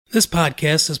This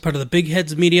podcast is part of the Big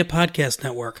Heads Media Podcast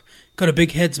Network. Go to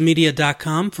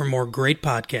bigheadsmedia.com for more great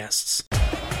podcasts.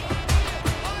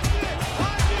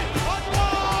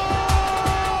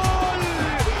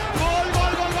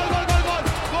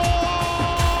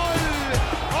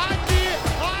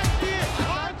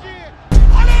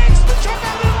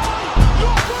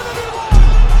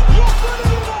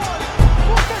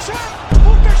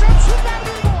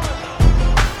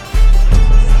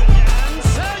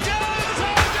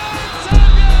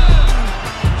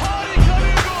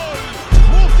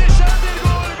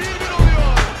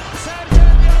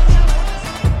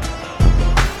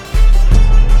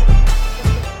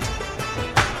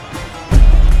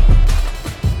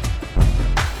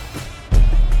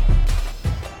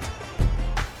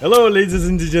 Hello, ladies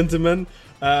and gentlemen.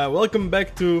 Welcome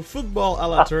back to Football a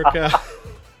la Turca.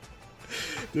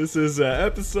 This is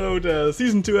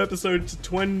Season 2, Episode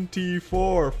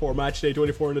 24 for Matchday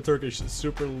 24 in the Turkish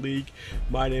Super League.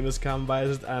 My name is Kaan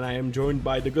Bayezid and I am joined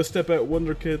by the Göztepe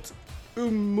Wonderkid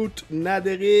Umut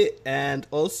Naderi and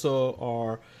also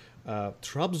our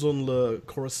Trabzonlu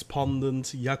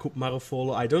correspondent Jakub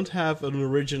Marufolo. I don't have an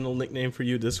original nickname for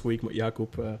you this week,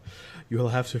 Jakub. You will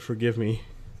have to forgive me.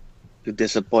 You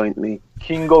disappoint me.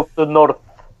 King of the North.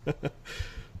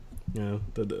 Yeah,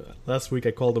 last week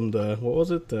I called him the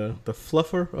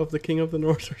fluffer of the King of the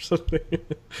North or something.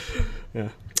 Yeah.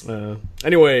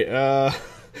 Anyway,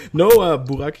 no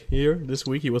Burak here this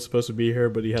week. He was supposed to be here,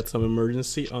 but he had some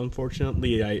emergency.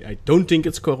 Unfortunately, I don't think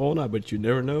it's Corona, but you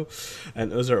never know.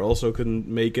 And Özzer also couldn't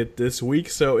make it this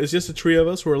week, so it's just the three of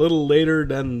us. We're a little later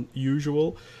than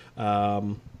usual.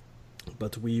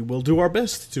 But we will do our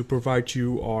best to provide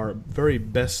you our very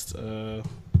best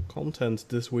content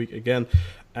this week again.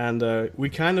 And we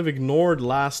kind of ignored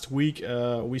last week.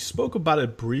 We spoke about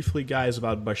it briefly, guys,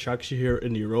 about Başakşehir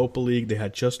in the Europa League. They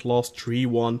had just lost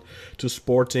 3-1 to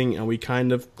Sporting, and we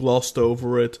kind of glossed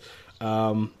over it.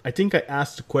 I think I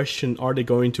asked the question, are they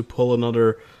going to pull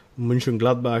another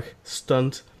Mönchengladbach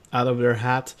stunt out of their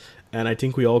hat? And I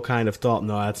think we all kind of thought,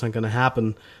 no, that's not going to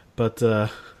happen. But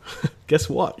guess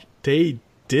what? They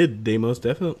did. They most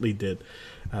definitely did.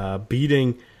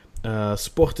 Beating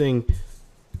Sporting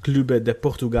Clube de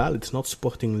Portugal. It's not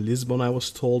Sporting Lisbon, I was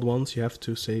told once. You have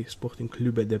to say Sporting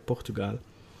Clube de Portugal.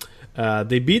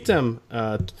 They beat them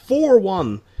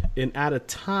 4-1 in added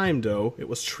time, though. It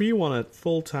was 3-1 at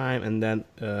full time, and then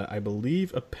I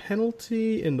believe a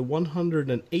penalty in the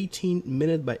 118th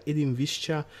minute by Edin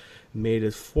Visca made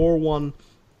it 4-1.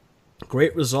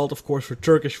 Great result, of course, for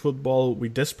Turkish football. We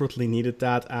desperately needed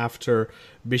that after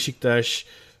Beşiktaş,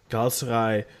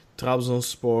 Galatasaray,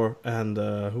 Trabzonspor, and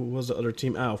who was the other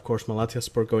team? Of course,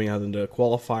 Malatyaspor going out in the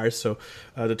qualifiers. So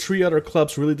the three other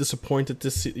clubs really disappointed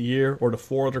this year, or the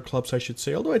four other clubs, I should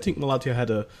say. Although I think Malatya had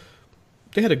a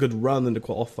good run in the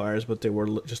qualifiers, but they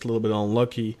were just a little bit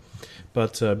unlucky.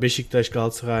 But Beşiktaş,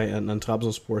 Galatasaray, and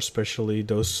Trabzonspor especially,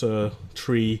 those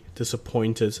three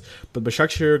disappointed. But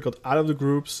Başakşehir got out of the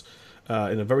groups.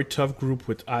 In a very tough group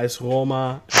with AS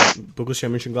Roma, and Borussia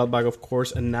Mönchengladbach, of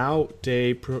course, and now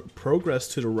they progress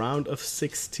to the round of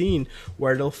 16,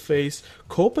 where they'll face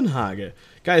Copenhagen.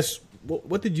 Guys,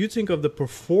 what did you think of the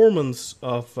performance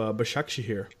of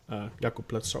Başakşehir?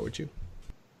 Jakub, let's start with you.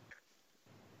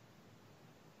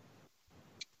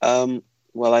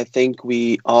 Well, I think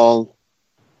we all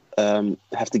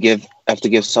have to give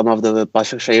some of the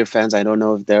Başakşehir fans. I don't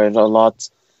know if there is a lot.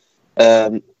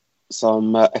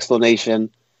 Some explanation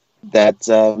that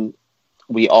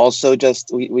we also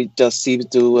just seem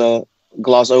to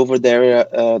gloss over their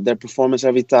performance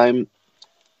every time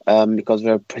because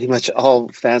we're pretty much all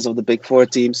fans of the big four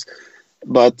teams.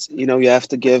 But you have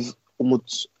to give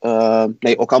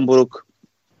Okan Buruk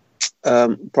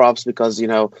props because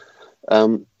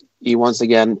he once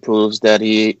again proves that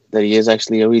he is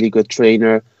actually a really good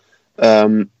trainer.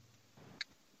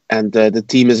 And the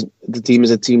team is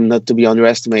a team not to be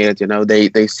underestimated.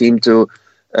 They seem to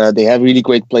they have really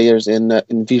great players in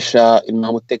Visca, in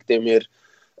Mahmut Tekdemir.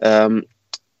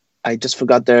 I just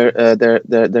forgot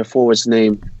their forward's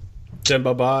name.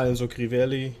 Dembaba, Enzo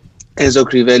Crivelli.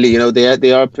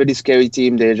 They are a pretty scary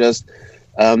team. They just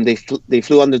they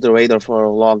flew under the radar for a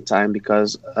long time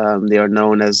because they are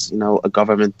known as a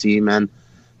government team and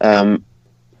not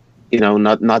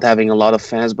having a lot of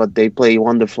fans, but they play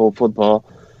wonderful football.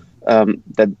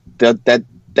 That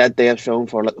they have shown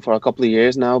for a couple of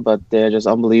years now, but they're just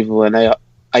unbelievable. And I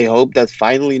hope that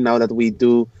finally, now that we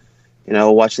do,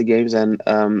 watch the games and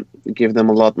give them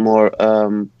a lot more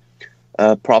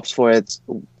props for it,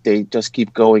 they just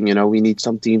keep going. We need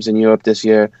some teams in Europe this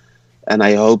year, and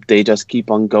I hope they just keep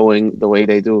on going the way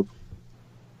they do.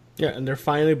 Yeah, and they're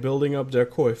finally building up their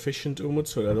coefficient, Umut,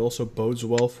 so that also bodes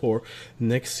well for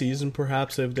next season,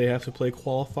 perhaps, if they have to play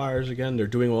qualifiers again. They're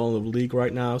doing well in the league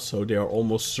right now, so they are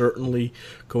almost certainly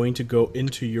going to go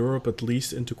into Europe, at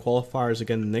least into qualifiers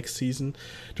again next season.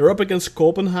 They're up against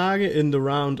Copenhagen in the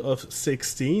round of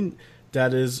 16.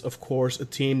 That is, of course, a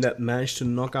team that managed to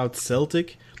knock out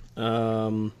Celtic.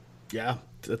 Yeah,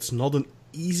 that's not an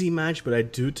easy match, but I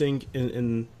do think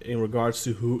in regards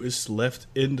to who is left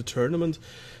in the tournament,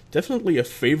 definitely a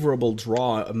favorable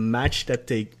draw, a match that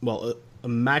they, well, a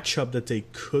matchup that they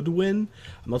could win.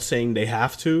 I'm not saying they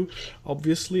have to,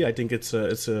 obviously. I think it's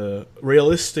a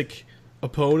realistic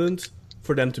opponent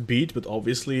for them to beat, but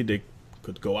obviously they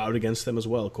could go out against them as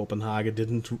well. Copenhagen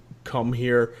didn't come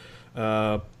here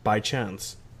by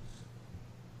chance.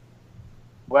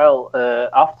 Well,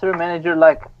 after a manager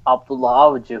like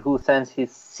Abdullah Avcı, who sends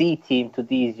his C team to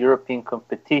these European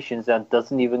competitions and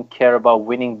doesn't even care about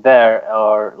winning there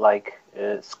or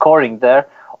scoring there,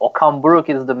 Okan Buruk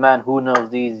is the man who knows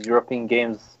these European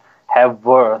games have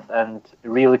worth and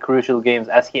really crucial games,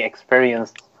 as he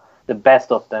experienced the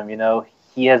best of them. You know,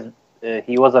 he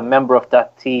was a member of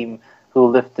that team who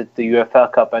lifted the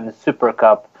UEFA Cup and the Super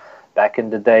Cup back in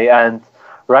the day, and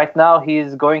right now he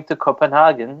is going to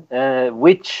Copenhagen,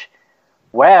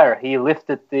 where he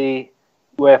lifted the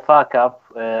UEFA Cup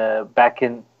back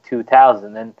in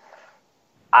 2000, and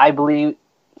I believe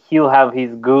he'll have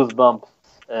his goosebumps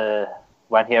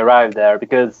when he arrived there,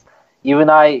 because even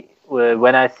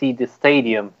when I see the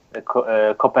stadium,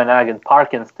 Copenhagen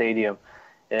Parken Stadium,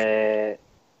 it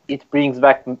brings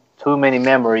back too many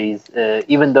memories.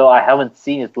 Even though I haven't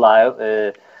seen it live,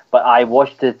 but I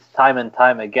watched it time and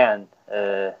time again.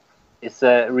 It's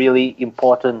a really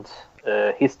important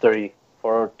history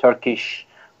for Turkish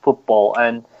football,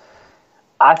 and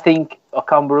I think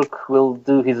Okan Buruk will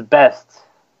do his best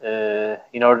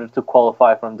in order to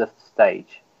qualify from this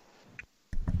stage.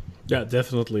 Yeah,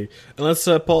 definitely. And let's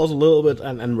pause a little bit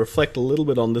and reflect a little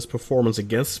bit on this performance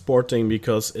against Sporting,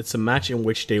 because it's a match in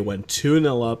which they went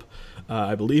 2-0 up.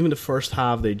 I believe in the first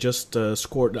half they just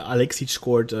scored. Alexic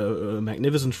scored a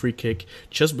magnificent free kick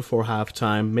just before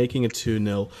halftime, making it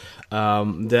 2-0.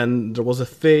 Then there was a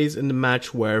phase in the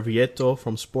match where Vietto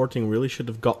from Sporting really should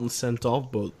have gotten sent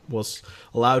off, but was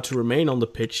allowed to remain on the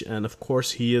pitch. And of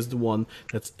course, he is the one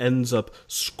that ends up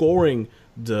scoring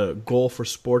the goal for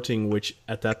Sporting, which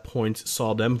at that point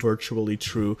saw them virtually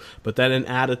through. But then in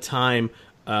added time,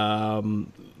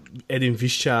 Edin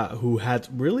Visca, who had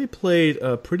really played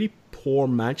a pretty poor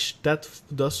match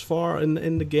thus far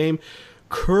in the game,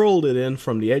 curled it in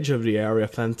from the edge of the area.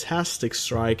 Fantastic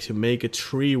strike to make it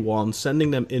 3-1,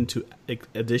 sending them into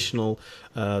additional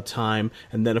time.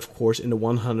 And then, of course, in the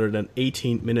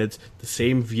 118th minute, the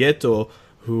same Vietto,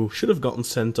 who should have gotten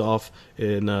sent off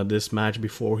in this match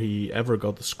before he ever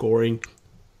got the scoring,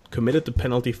 committed the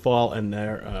penalty foul, and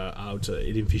there out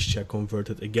Edin Visca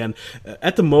converted again.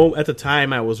 At the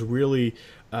time, I was really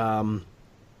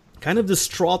kind of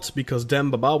distraught, because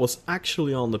Dembaba was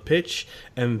actually on the pitch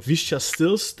and Visca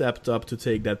still stepped up to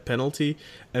take that penalty.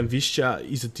 And Visca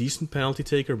is a decent penalty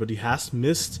taker, but he has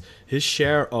missed his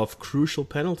share of crucial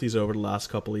penalties over the last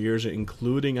couple of years,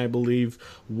 including, I believe,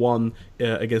 one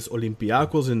against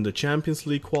Olympiacos in the Champions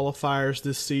League qualifiers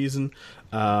this season.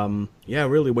 Yeah,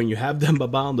 really, when you have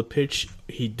Dembaba on the pitch,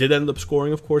 he did end up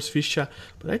scoring, of course, Visca,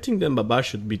 but I think Dembaba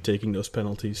should be taking those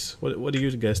penalties. What do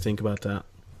you guys think about that?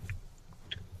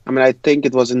 I mean, I think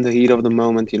it was in the heat of the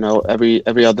moment. You know, every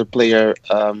other player,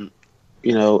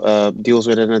 deals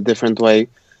with it in a different way.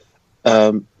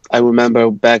 I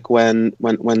remember back when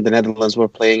the Netherlands were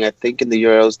playing, I think in the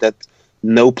Euros, that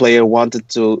no player wanted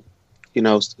to,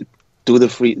 do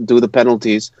the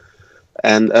penalties,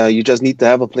 and you just need to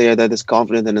have a player that is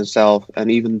confident in himself.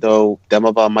 And even though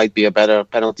Dembaba might be a better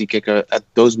penalty kicker at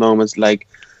those moments, like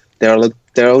there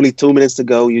are only 2 minutes to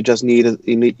go, you just need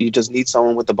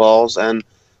someone with the balls and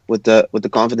with the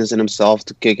confidence in himself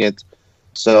to kick it.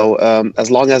 So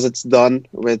as long as it's done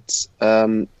with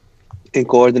in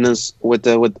coordinates with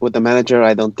the manager,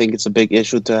 I don't think it's a big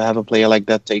issue to have a player like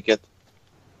that take it.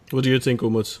 What do you think,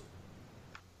 Umut?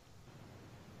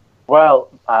 Well,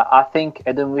 I think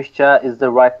Edin Visca is the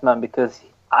right man, because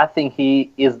I think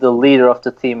he is the leader of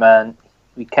the team, and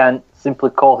we can simply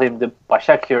call him the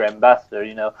Başakşehir ambassador.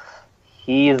 You know,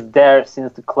 he is there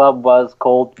since the club was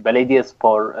called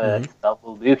Belediyespor,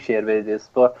 Istanbul Büyükşehir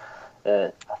Belediyespor,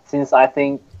 since I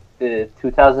think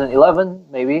 2011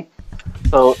 maybe.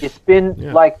 So it's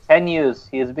been like 10 years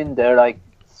he has been there.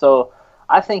 So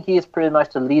I think he is pretty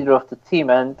much the leader of the team,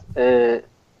 and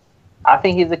I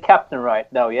think he's the captain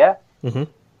right now. Yeah. Mm-hmm.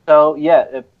 So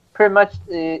pretty much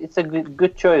it's a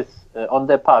good choice on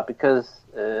their part because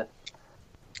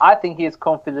I think he is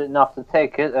confident enough to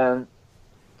take it, and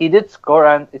he did score,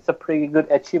 and it's a pretty good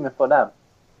achievement for them.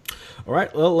 All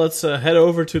right, well, let's head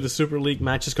over to the Super League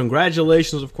matches.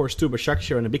 Congratulations, of course, to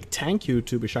Başakşehir, and a big thank you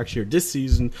to Başakşehir this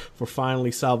season for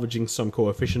finally salvaging some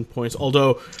coefficient points.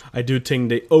 Although I do think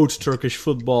they owed Turkish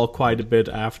football quite a bit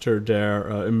after their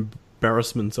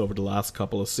embarrassments over the last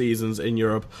couple of seasons in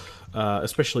Europe,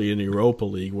 especially in the Europa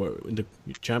League, where in the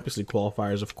Champions League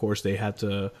qualifiers, of course, they had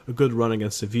a good run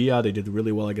against Sevilla. They did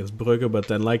really well against Brugge, but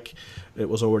then, like it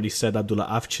was already said, Abdullah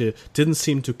Avcı didn't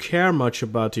seem to care much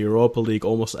about the Europa League,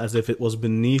 almost as if it was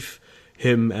beneath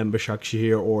him and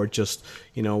Başakşehir, or just,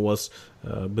 was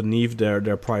beneath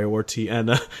their priority.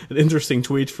 And an interesting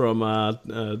tweet from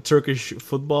Turkish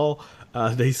football,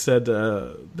 they said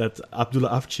that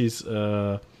Abdullah Avcı's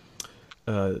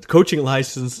coaching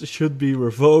license should be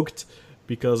revoked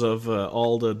because of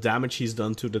all the damage he's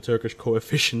done to the Turkish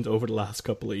coefficient over the last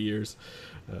couple of years.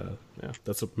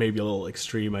 That's maybe a little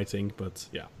extreme, I think, but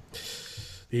yeah.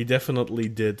 He definitely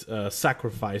did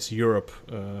sacrifice Europe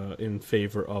in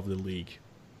favor of the league.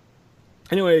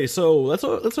 Anyway, so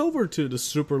let's over to the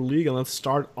Super League, and let's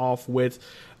start off with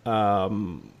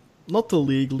not the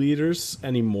league leaders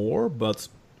anymore, but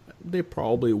they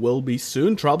probably will be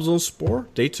soon. Trabzonspor,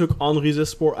 they took on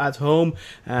Rizespor at home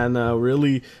and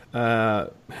really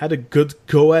had a good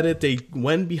go at it. They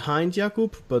went behind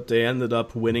Jakub, but they ended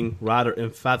up winning rather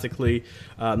emphatically.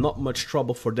 Not much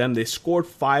trouble for them. They scored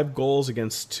 5 goals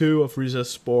against 2 of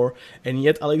Rizespor, and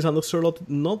yet Alexander Sørloth did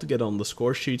not get on the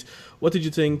score sheet. What did you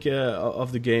think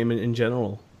of the game in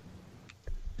general?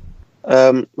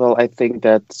 Well, I think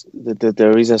that the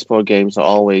Rizespor games are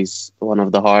always one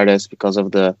of the hardest because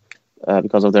of the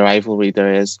rivalry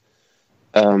there is.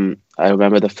 I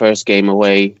remember the first game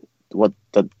away,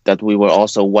 that we were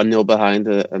also 1-0 behind,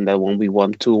 and that one we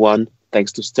won 2-1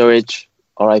 thanks to Sturridge,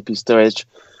 R.I.P. Sturridge.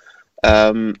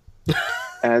 And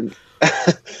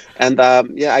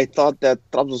I thought that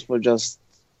Trabzonspor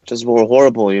just were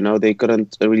horrible. They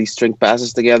couldn't really string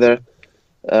passes together.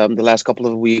 The last couple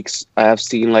of weeks, I have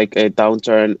seen like a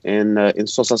downturn in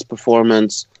Sosa's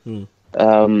performance.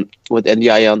 With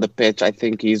Ndiaye on the pitch. I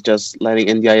think he's just letting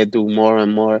Ndiaye do more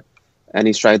and more, and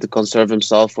he's trying to conserve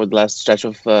himself for the last stretch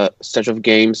of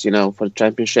games, for the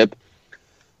championship.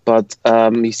 But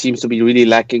he seems to be really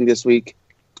lacking this week.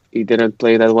 He didn't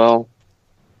play that well.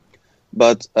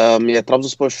 But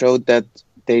Trabzonspor showed that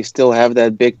they still have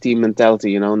that big team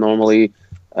mentality. Normally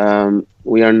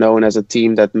we are known as a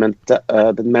team that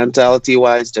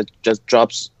mentality-wise just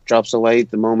drops away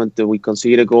the moment that we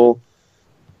concede a goal.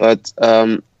 But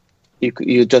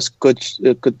you just could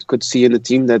see in the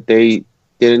team that they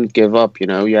didn't give up.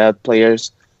 You had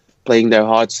players playing their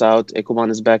hearts out.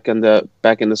 Ekuban is back in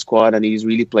the squad, and he's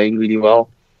really playing really well.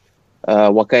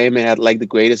 Wakayeme had like the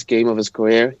greatest game of his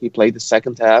career. He played the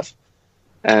second half,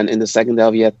 and in the second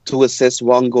half he had 2 assists,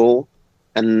 1 goal,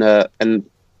 and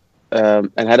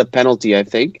had a penalty, I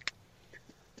think.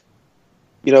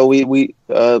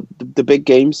 The big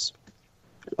games.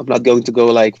 I'm not going to go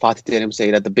like Fatih Terim say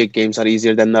that the big games are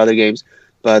easier than the other games,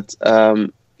 but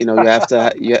you have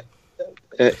to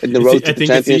in the road to the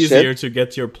championship. I think it's easier to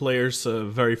get your players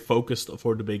very focused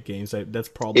for the big games. That's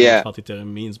probably what Fatih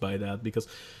Terim means by that, because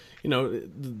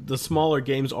the smaller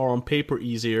games are on paper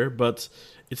easier, but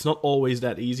it's not always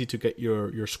that easy to get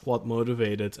your squad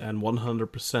motivated and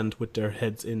 100% with their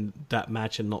heads in that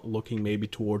match and not looking maybe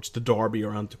towards the derby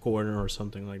around the corner or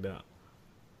something like that.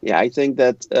 Yeah, I think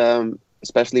that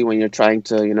especially when you're trying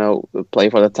to play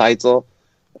for the title,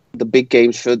 the big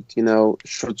games should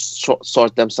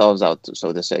sort themselves out,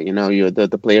 so to say.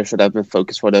 The players should have been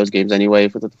focused for those games anyway,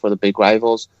 for the big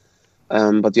rivals.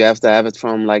 But you have to have it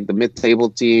from like the mid-table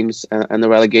teams and the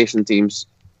relegation teams.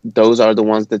 Those are the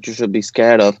ones that you should be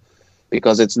scared of,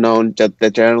 because it's known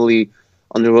that generally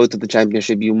on the road to the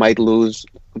championship you might lose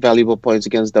valuable points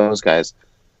against those guys.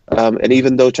 And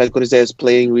even though Çaykur Rizespor is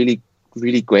playing really,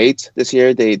 really great this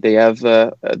year, they have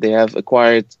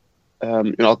acquired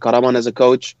Karaman as a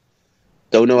coach.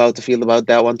 Don't know how to feel about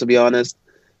that one, to be honest.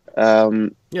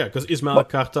 Because Ismail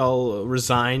Kartal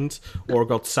resigned or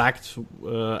got sacked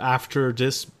after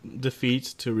this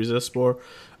defeat to Rizespor.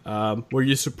 Were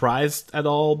you surprised at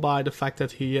all by the fact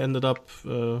that he ended up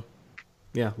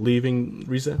leaving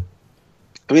Rize?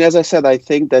 I mean, as I said, I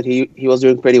think that he was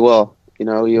doing pretty well. He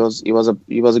was a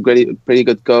pretty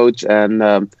good coach, and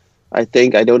I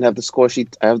think I don't have the score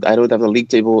sheet. I don't have the league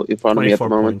table in front of me at the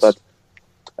moment, points.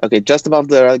 But okay, just above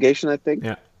the relegation, I think.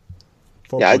 Yeah.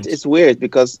 It's weird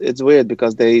because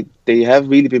they have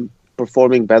really been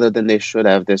performing better than they should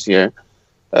have this year.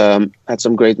 had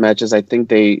some great matches. I think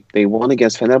they won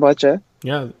against Fenerbahce.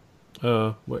 Yeah.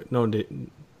 Wait. No.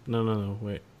 No.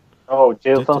 Wait. Oh,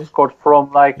 Gelson scored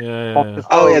from like. Yeah.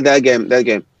 Oh yeah, that game.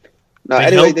 No,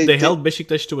 They held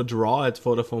Besiktas to a draw at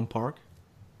Vodafone Park.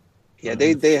 Yeah,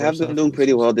 they have been doing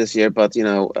pretty well this year, but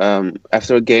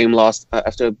after a game lost,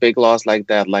 after a big loss like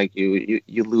that, like you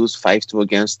lose 5-2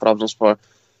 against Trabzonspor,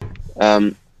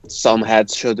 some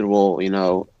heads should roll,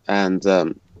 and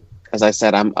as I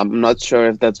said, I'm not sure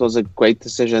if that was a great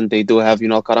decision. They do have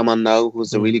Karaman now,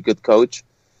 who's a really good coach.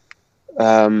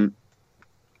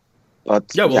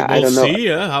 But we'll I don't see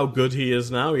how good he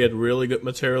is now. He had really good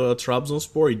material at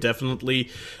Trabzonspor. He definitely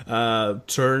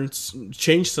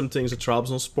changed some things at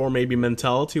Trabzonspor, maybe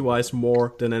mentality-wise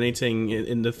more than anything.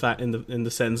 In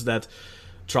the sense that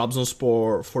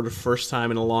Trabzonspor, for the first time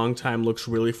in a long time, looks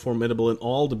really formidable in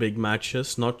all the big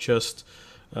matches, not just.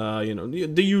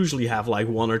 They usually have like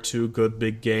one or two good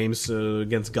big games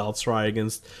against Galatasaray,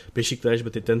 against Besiktas,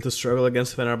 but they tend to struggle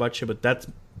against Fenerbahce. But that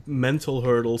mental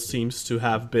hurdle seems to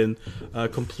have been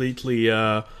completely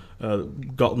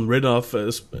gotten rid of.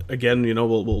 Again,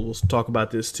 we'll talk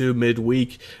about this too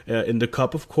midweek in the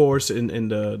cup, of course. In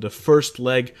the first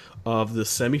leg of the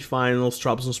semifinals,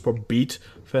 Trabzonspor beat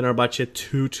Fenerbahce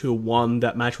 2-1.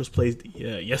 That match was played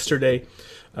yesterday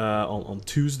on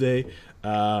Tuesday.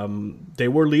 They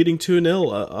were leading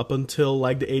 2-0 up until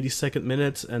like the 82nd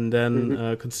minute, and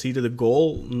then conceded a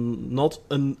goal. Not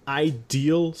an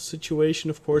ideal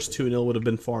situation, of course. 2-0 would have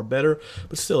been far better,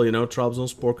 but still,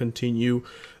 Trabzonspor continue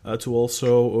to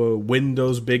also win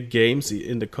those big games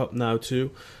in the cup now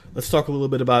too. Let's talk a little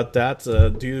bit about that.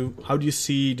 How do you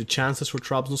see the chances for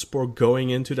Trabzonspor going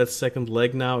into that second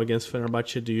leg now against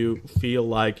Fenerbahce? Do you feel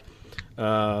like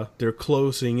they're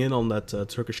closing in on that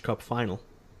Turkish Cup final?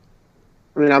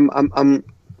 I mean, I'm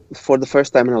for the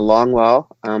first time in a long while,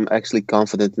 I'm actually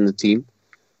confident in the team,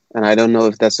 and I don't know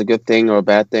if that's a good thing or a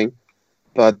bad thing,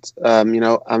 but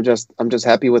I'm just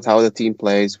happy with how the team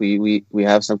plays. We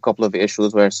have some couple of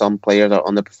issues where some players are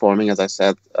underperforming, as I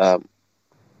said.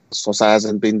 Sosa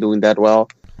hasn't been doing that well.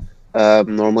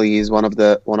 Normally, he's one of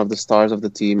the stars of the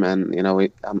team, and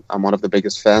I'm one of the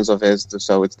biggest fans of his.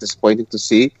 So it's disappointing to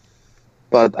see.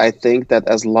 But I think that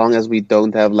as long as we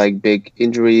don't have like big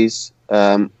injuries,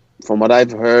 from what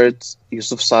I've heard,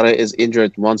 Yusuf Sarı is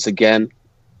injured once again.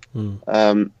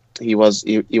 He was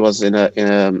in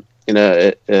a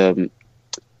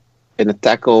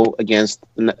tackle against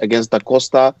Da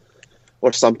Costa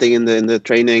or something in the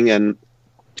training, and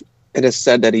it is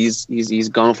said that he's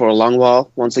gone for a long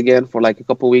while once again for like a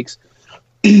couple of weeks.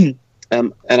 And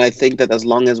I think that as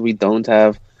long as we don't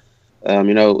have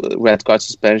red card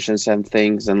suspensions and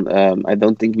things, and I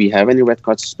don't think we have any red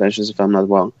card suspensions, if I'm not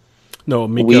wrong. No,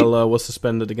 Miguel was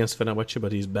suspended against Fenerbahce,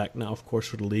 but he's back now, of course,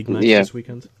 for the league match this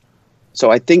weekend. So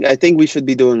I think we should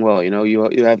be doing well. You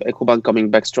have Ekuban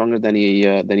coming back stronger than he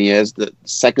is. The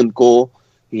second goal,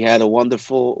 he had a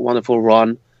wonderful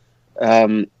run,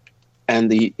 and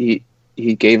he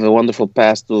gave a wonderful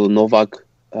pass to Novak.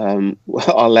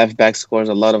 Our left back scores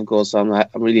a lot of goals, so I'm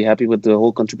really happy with the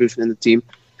whole contribution in the team.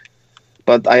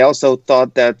 But I also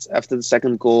thought that after the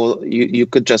second goal, you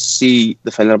could just see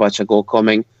the Fenerbahce goal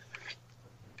coming.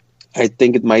 I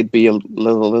think it might be a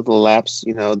little lapse.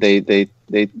 They thought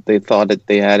that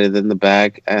they had it in the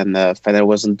bag, and Fener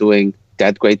wasn't doing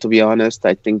that great, to be honest.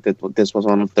 I think that this was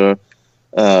one of their,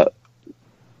 one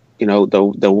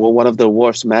of their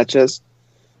worst matches.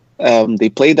 They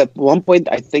played at one point.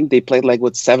 I think they played like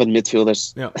with 7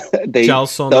 midfielders. Yeah,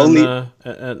 Gelson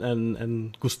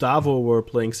and Gustavo were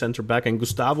playing center back, and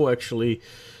Gustavo actually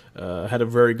had a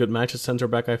very good match at center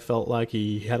back. I felt like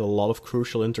he had a lot of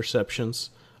crucial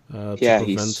interceptions.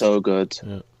 He's so good.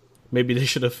 Yeah. Maybe they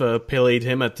should have played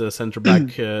him at the center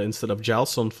back instead of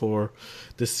Gelson for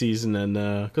this season, and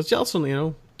because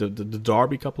Gelson, the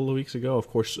derby a couple of weeks ago, of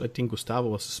course, I think Gustavo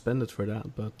was suspended for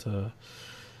that, but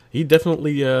he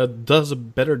definitely does a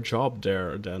better job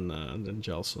there than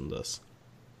Gelson does.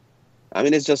 I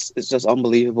mean, it's just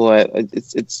unbelievable.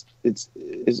 It's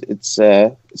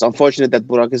unfortunate that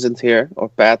Burak isn't here, or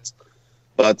Pat.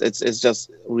 But it's just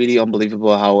really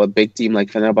unbelievable how a big team like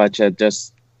Fenerbahce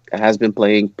just has been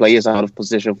playing players out of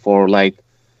position for like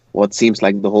what seems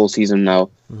like the whole season now,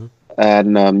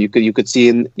 and you could see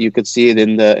it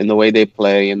in the way they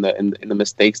play, in the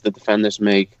mistakes the defenders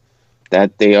make,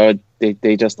 that they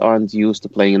just aren't used to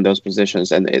playing in those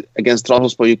positions. And against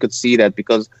Trabzonspor, you could see that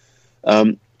because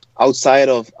outside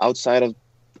of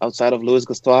Luis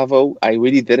Gustavo, I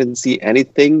really didn't see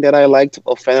anything that I liked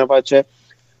of Fenerbahce.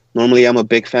 Normally, I'm a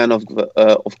big fan of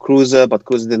Kruse, but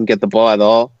Kruse didn't get the ball at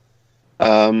all.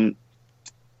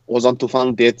 Ozan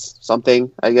Tufan did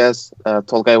something, I guess.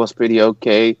 Tolgay was pretty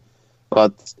okay,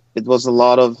 but it was a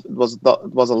lot of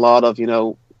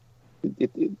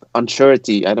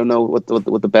unsurety. I don't know what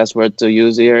the best word to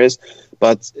use here is,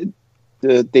 but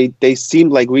they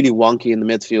seemed like really wonky in the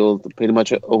midfield, pretty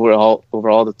much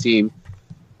overall the team.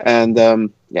 And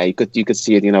you could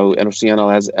see it. Emerson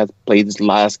has played his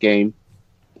last game,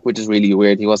 which is really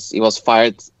weird. He was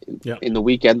fired in the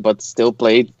weekend, but still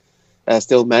played,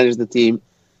 still managed the team.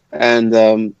 And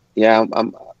I'm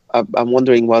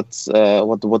wondering what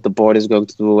the board is going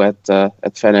to do at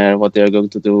Fener, what they're going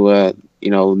to do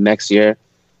next year,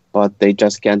 but they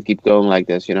just can't keep going like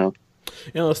this.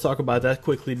 Yeah, let's talk about that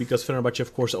quickly, because Fenerbahce,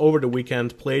 of course, over the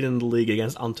weekend played in the league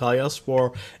against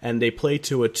Antalyaspor, and they played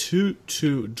to a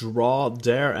 2-2 draw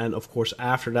there. And of course,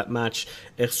 after that match,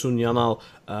 Ersun Yanal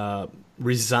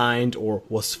resigned or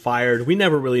was fired. We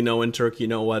never really know in Turkey,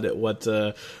 what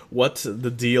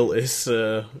the deal is,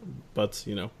 but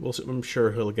I'm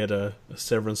sure he'll get a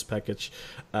severance package.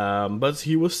 But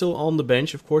he was still on the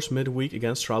bench, of course, midweek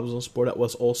against Trabzonspor. That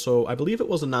was also, I believe, it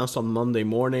was announced on Monday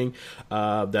morning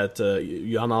that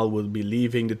Yanal will be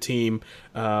leaving the team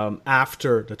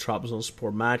after the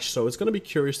Trabzonspor match. So it's going to be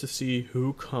curious to see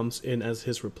who comes in as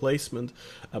his replacement.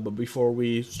 But before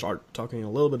we start talking a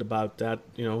little bit about that,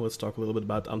 let's talk a little bit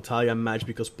about Antalya match,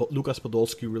 because Lukas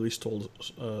Podolski really stole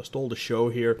the show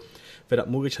here. Vedat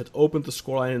Muric had opened the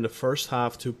scoreline in the first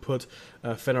half to put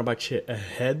Fenerbahce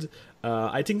ahead.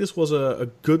 I think this was a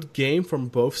good game from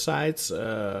both sides.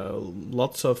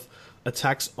 Lots of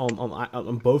attacks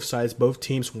on both sides. Both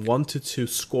teams wanted to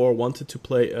score, wanted to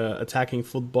play attacking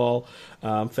football.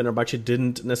 Fenerbahce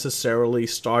didn't necessarily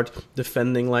start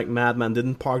defending like madman,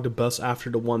 didn't park the bus after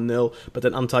the 1-0, but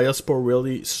then Antalyaspor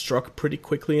really struck pretty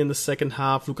quickly in the second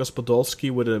half. Lukas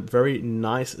Podolski with a very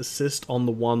nice assist on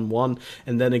the 1-1,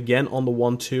 and then again on the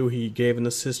 1-2 he gave an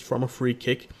assist from a free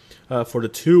kick for the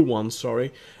 2-1,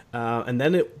 sorry. And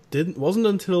then it wasn't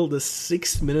until the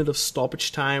 6th minute of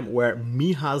stoppage time where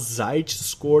Miha Zajic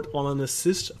scored on an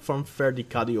assist from Ferdi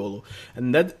Kadiolu.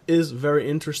 And that is very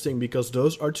interesting, because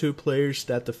those are two players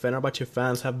that the Fenerbahce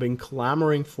fans have been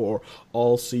clamoring for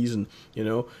all season.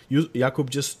 Jakub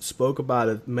just spoke about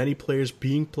it. Many players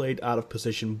being played out of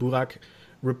position. Burak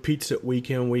repeats it week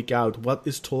in, week out. What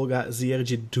is Tolga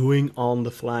Ziyerci doing on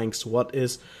the flanks? What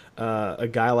is a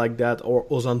guy like that or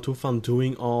Ozan Tufan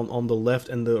doing on the left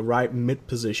and the right mid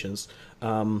positions?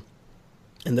 And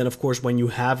then, of course, when you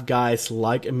have guys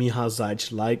like Miha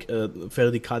Zajic, like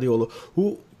Ferdi Kadiolu,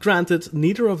 who, granted,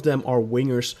 neither of them are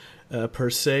wingers per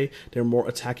se, they're more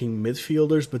attacking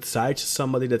midfielders, but Zajic is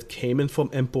somebody that came in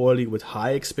from Empoli with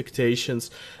high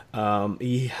expectations.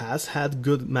 He has had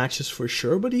good matches for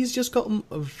sure, but he's just gotten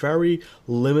a very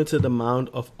limited amount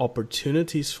of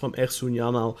opportunities from Ersun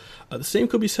Yanal. The same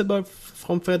could be said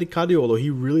from Ferdi Kadiolu. He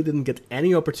really didn't get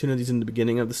any opportunities in the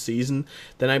beginning of the season.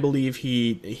 Then I believe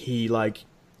he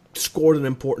scored an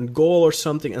important goal or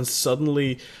something, and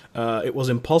suddenly it was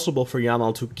impossible for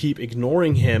Yanal to keep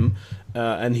ignoring him,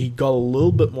 and he got a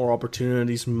little bit more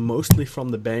opportunities, mostly from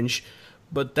the bench.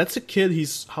 But that's a kid.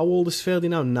 How old is Ferdi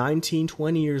now? 19,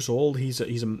 20 years old. He's a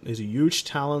huge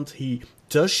talent. He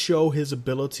does show his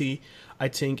ability. I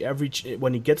think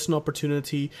when he gets an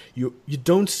opportunity, you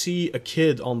don't see a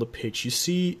kid on the pitch. You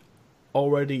see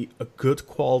already a good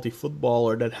quality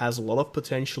footballer that has a lot of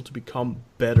potential to become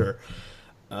better.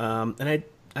 And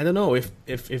I don't know if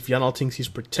Yanal thinks he's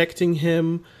protecting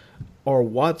him or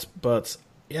what, but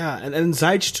yeah, and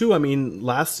Zajic too. I mean,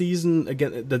 last season,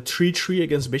 again, the 3-3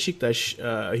 against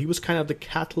Besiktas, he was kind of the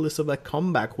catalyst of that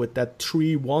comeback with that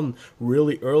 3-1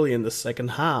 really early in the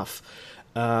second half.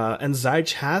 And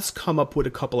Zajic has come up with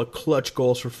a couple of clutch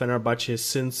goals for Fenerbahce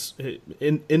since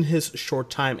in his short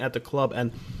time at the club,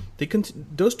 and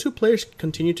those two players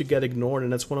continue to get ignored,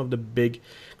 and that's one of the big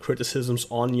criticisms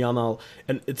on Yanal.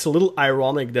 And it's a little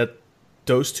ironic that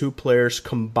those two players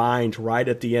combined right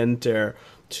at the end there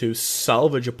to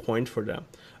salvage a point for them.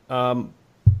 But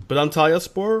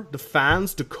Antalyaspor, the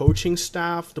fans, the coaching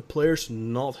staff, the players,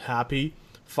 not happy.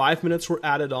 5 minutes were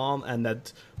added on, and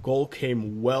that goal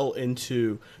came well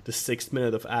into the 6th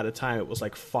minute of added time. It was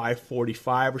like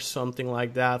 5:45 or something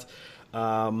like that.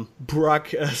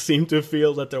 Burak seemed to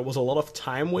feel that there was a lot of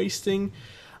time wasting.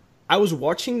 I was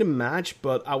watching the match,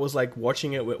 but I was like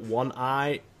watching it with one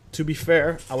eye. To be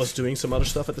fair, I was doing some other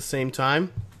stuff at the same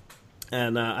time.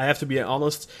 And I have to be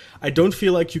honest, I don't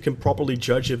feel like you can properly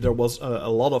judge if there was a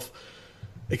lot of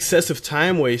excessive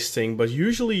time wasting. But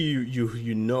usually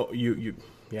you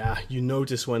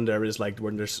notice when there is I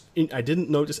didn't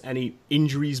notice any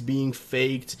injuries being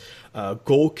faked,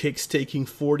 goal kicks taking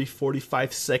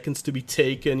 40-45 seconds to be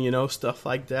taken, stuff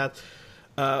like that.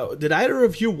 Did either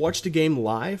of you watch the game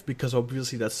live? Because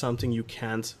obviously that's something you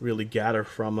can't really gather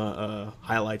from a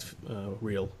highlight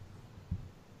reel.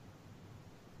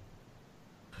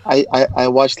 I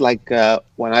watched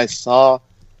when I saw.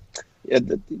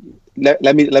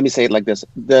 Let me say it like this: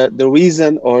 the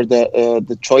reason or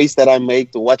the choice that I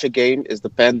make to watch a game is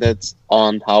dependent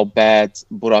on how bad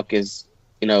Burak is,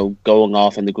 going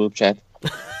off in the group chat.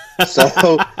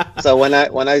 So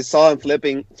when I saw him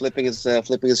flipping his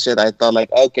shit, I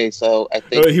thought okay, so I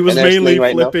think he was mainly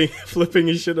right flipping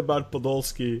his shit about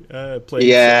Podolski playing.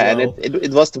 Yeah, so well. And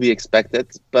it was to be expected.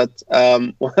 But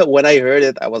when I heard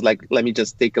it, I was like, let me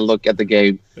just take a look at the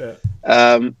game. Yeah.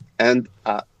 And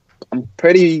I'm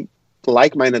pretty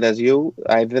like-minded as you.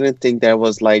 I didn't think there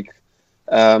was there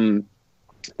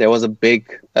was a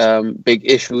big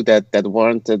issue that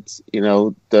warranted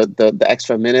the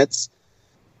extra minutes.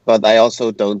 But I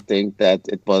also don't think that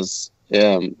it was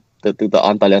the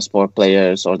Antalyaspor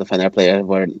players or the Fener players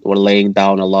were laying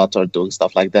down a lot or doing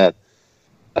stuff like that.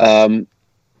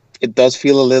 It does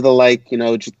feel a little like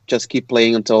just keep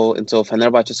playing until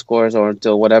Fenerbahce scores or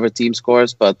until whatever team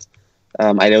scores. But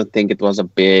I don't think it was a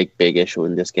big issue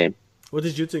in this game. What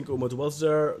did you think, Umut? Was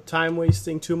there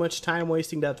too much time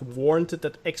wasting that warranted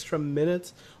that extra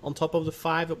minute on top of the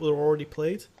 5 that were already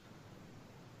played?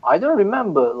 I don't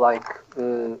remember, I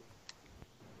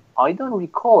don't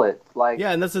recall it.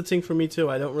 Yeah, and that's the thing for me too.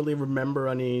 I don't really remember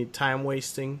any time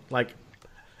wasting.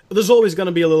 There's always going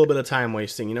to be a little bit of time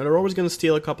wasting. They're always going to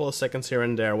steal a couple of seconds here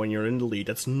and there when you're in the lead.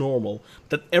 That's normal.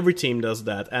 That every team does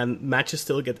that, and matches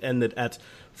still get ended at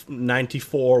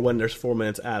 94 when there's 4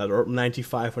 minutes added, or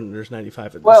 95 when there's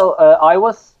 95. Well, I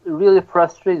was really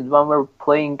frustrated when we were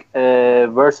playing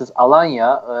versus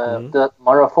Alanya. The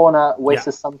Marafona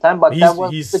wasted some time, but that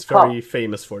was he's the cup. very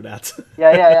famous for that.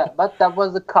 yeah. But that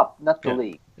was the cup, not the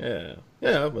league.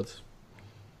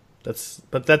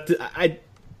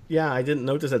 Yeah, I didn't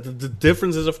notice that. The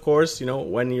difference is, of course,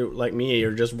 when you like me,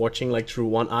 you're just watching through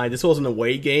one eye. This was an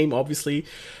away game, obviously.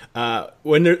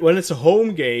 When it's a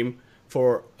home game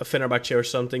for a Fenerbahce or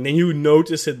something, then you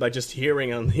notice it by just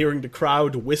hearing the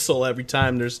crowd whistle every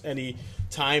time there's any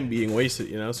time being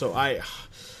wasted. So I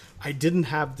didn't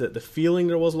have the feeling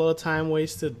there was a lot of time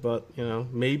wasted, but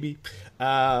maybe.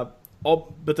 But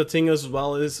the thing as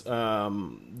well is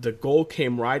the goal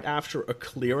came right after a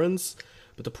clearance.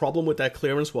 But the problem with that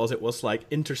clearance was it was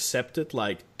intercepted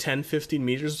 10-15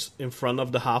 meters in front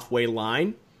of the halfway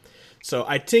line. So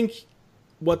I think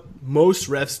what most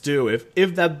refs do, if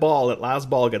that last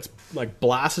ball gets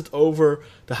blasted over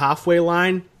the halfway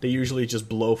line, they usually just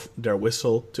blow their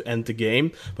whistle to end the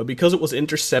game. But because it was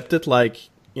intercepted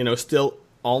still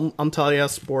on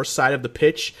Antalyaspor's side of the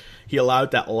pitch, he allowed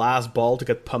that last ball to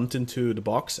get pumped into the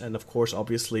box, and of course,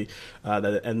 obviously, that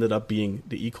it ended up being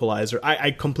the equalizer.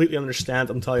 I completely understand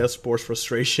Antalyaspor's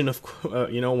frustration of,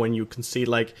 when you concede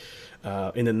in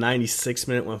the 96th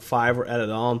minute when 5 were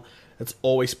added on. It's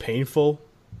always painful,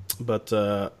 but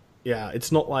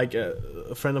it's not like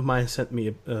a friend of mine sent me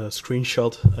a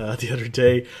screenshot the other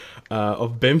day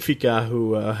of Benfica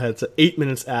who had 8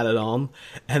 minutes added on,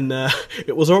 and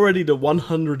it was already the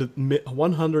 100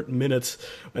 minutes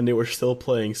when they were still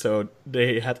playing. So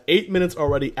they had 8 minutes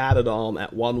already added on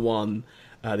at 1-1.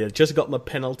 They had just gotten a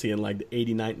penalty in the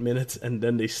 89th minutes, and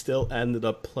then they still ended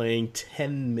up playing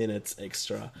 10 minutes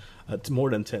extra. More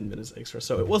than 10 minutes extra,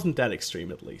 so it wasn't that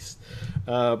extreme at least.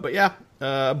 But yeah,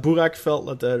 Burak felt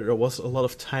that there was a lot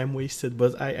of time wasted,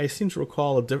 but I seem to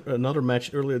recall another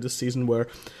match earlier this season where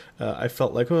I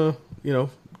felt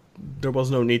there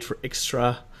was no need for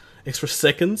extra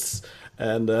seconds,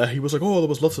 and he was like, there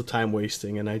was lots of time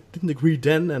wasting, and I didn't agree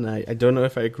then, and I don't know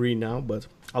if I agree now, but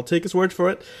I'll take his word for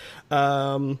it.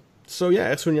 So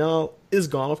yeah, Etzunial is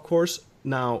gone, of course.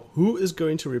 Now, who is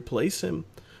going to replace him?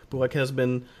 Burak has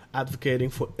been advocating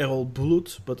for Erol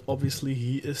Bulut, but obviously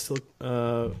he is still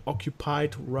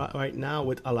occupied right now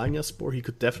with Alanyaspor. He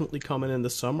could definitely come in the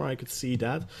summer, I could see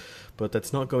that, but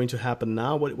that's not going to happen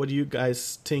now. What do you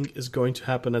guys think is going to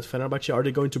happen at Fenerbahce? Are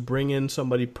they going to bring in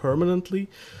somebody permanently,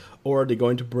 or are they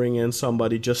going to bring in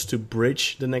somebody just to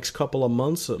bridge the next couple of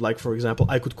months? Like, for example,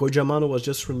 Aykut Kocaman was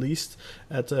just released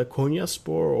at Konyaspor,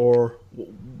 or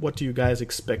what do you guys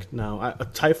expect now?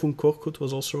 Tayfun Korkut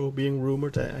was also being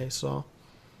rumored, I saw.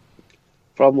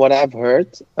 From what I've heard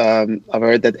that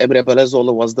Emre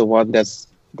Belözoğlu was the one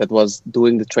that was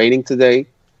doing the training today.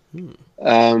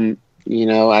 I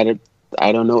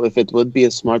don't know if it would be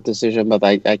a smart decision, but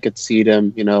I could see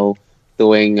them,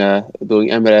 doing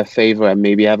Emre a favor and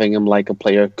maybe having him like a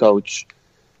player coach.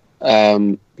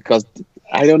 Because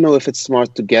I don't know if it's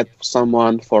smart to get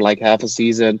someone for half a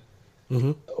season,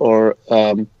 or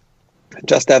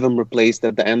just have him replaced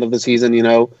at the end of the season,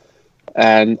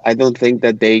 and I don't think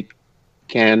that they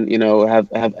can,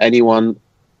 have anyone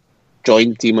join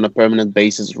the team on a permanent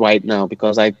basis right now,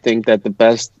 because I think that the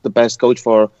best coach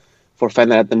for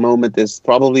Fener at the moment is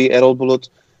probably Erol Bulut,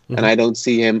 and I don't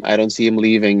see him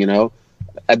leaving,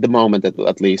 at the moment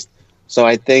at least. So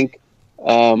I think,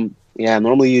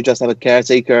 normally you just have a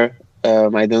caretaker.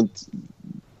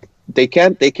 They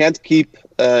can't keep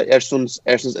Ersun's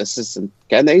assistant,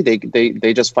 can they?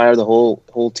 They just fire the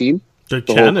whole team. They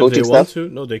can if they want to.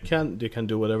 No, they can. They can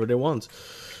do whatever they want.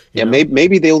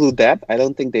 Maybe they'll do that. I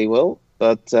don't think they will.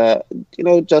 But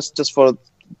just for,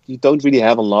 you don't really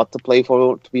have a lot to play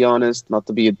for, to be honest. Not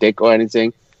to be a dick or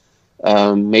anything.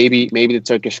 Maybe the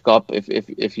Turkish Cup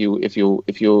if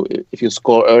you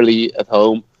score early at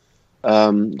home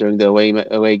during the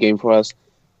away game for us.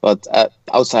 But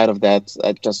outside of that,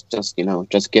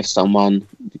 just give someone.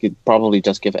 You could probably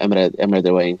just give Emre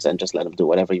the reins and just let him do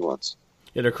whatever he wants.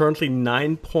 Yeah, they're currently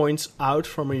 9 points out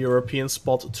from a European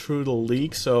spot through the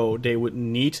league, so they would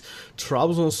need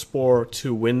Trabzonspor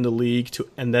to win the league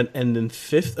and then end in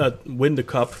 5th, win the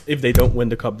cup, if they don't win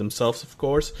the cup themselves, of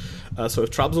course. So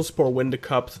if Trabzonspor win the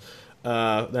cup,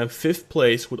 then 5th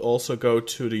place would also go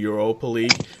to the Europa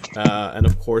League, and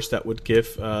of course that would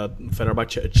give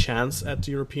Fenerbahce a chance at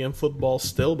the European football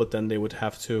still, but then they would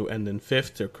have to end in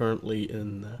 5th. They're currently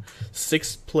in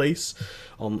 6th place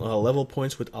on level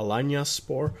points with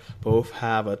Alanyaspor. Both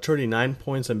have 39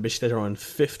 points, and Beşiktaş are on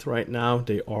 5th right now.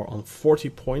 They are on 40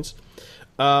 points.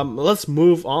 Let's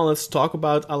move on. Let's talk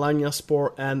about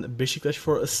Alanyaspor and Beşiktaş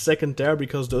for a second there,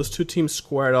 because those two teams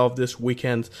squared off this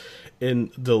weekend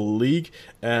in the league,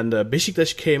 and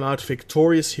Beşiktaş came out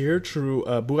victorious here through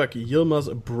Burak Yilmaz's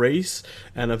brace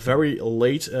and a very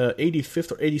late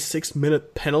 85th or 86th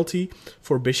minute penalty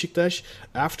for Beşiktaş,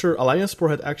 after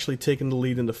Alanyaspor had actually taken the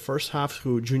lead in the first half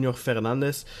through Junior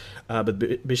Fernandes, but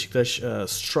Beşiktaş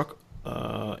struck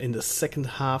in the second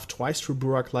half twice through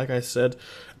Burak, like I said.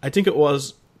 I think it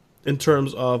was, in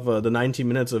terms of the 90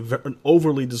 minutes, an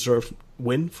overly deserved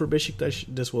win for Beşiktaş.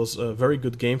 This was a very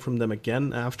good game from them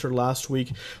again after last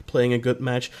week playing a good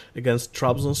match against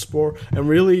Trabzonspor. And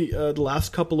really, the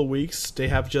last couple of weeks, they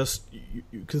have just,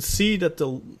 you can see that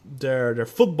their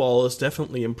football is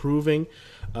definitely improving.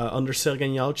 Under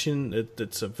Sergen Yalçın,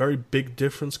 it's a very big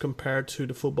difference compared to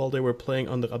the football they were playing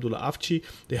under Abdullah Avci.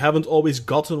 They haven't always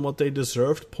gotten what they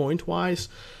deserved point-wise.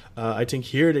 I think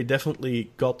here they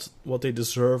definitely got what they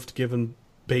deserved given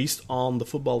based on the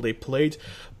football they played.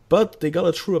 But they got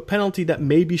it through a penalty that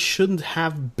maybe shouldn't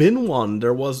have been one.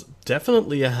 There was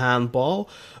definitely a handball,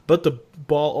 but the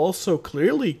ball also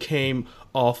clearly came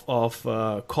off of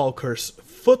Kalker's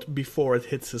foot before it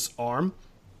hits his arm.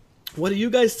 What do you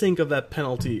guys think of that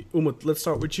penalty? Umut, let's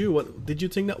start with you. Did you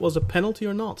think that was a penalty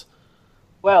or not?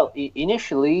 Well,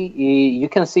 initially, you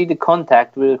can see the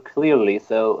contact very clearly,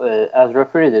 so as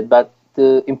referee did. But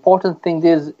the important thing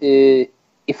is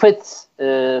if it's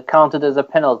counted as a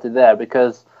penalty there,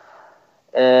 because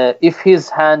if his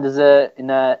hand is in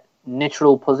a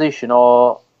neutral position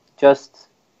or just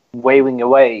waving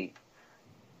away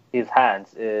his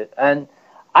hands, and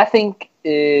I think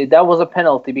that was a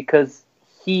penalty because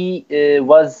he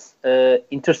was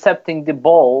intercepting the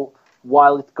ball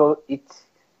while it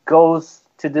goes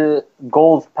to the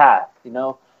goal's path. It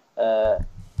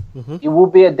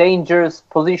would be a dangerous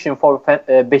position for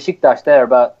Beşiktaş there.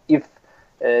 But if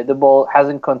the ball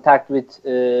hasn't contact with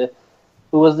who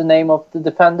was the name of the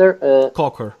defender?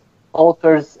 Kalker.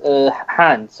 Kalker's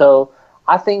hand. So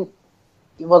I think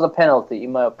it was a penalty,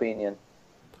 in my opinion.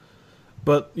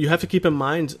 But you have to keep in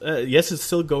mind, yes, it's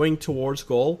still going towards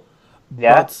goal.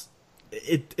 Yeah. But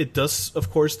it does,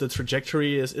 of course, the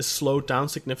trajectory is slowed down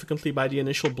significantly by the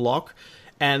initial block.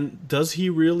 And does he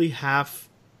really have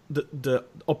the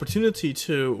opportunity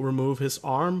to remove his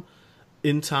arm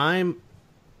in time?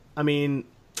 I mean,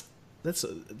 it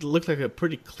looked like a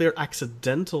pretty clear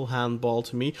accidental handball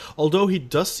to me. Although he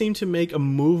does seem to make a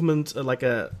movement like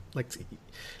a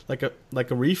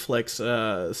reflex.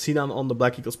 Sinan on the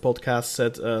Black Eagles podcast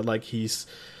said like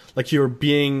you're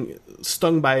being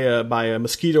stung by a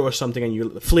mosquito or something and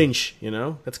you flinch.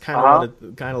 That's kind of what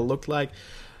it kind of looked like.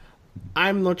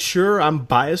 I'm not sure. I'm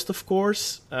biased, of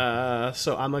course,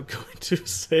 so I'm not going to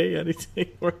say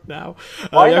anything right now.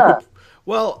 Why not?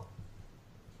 Well,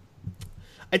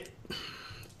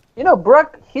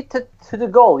 Burak hit it to the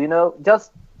goal,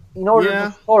 just in order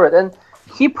to score it, and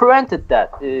he prevented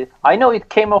that. I know it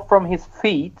came off from his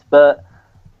feet, but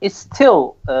it's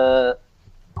still, I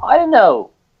don't know.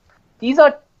 These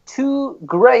are two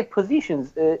great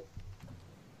positions,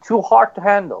 too hard to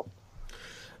handle.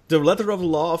 the letter of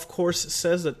the law, of course,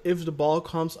 says that if the ball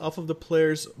comes off of the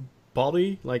player's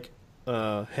body, like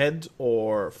head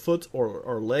or foot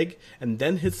or leg, and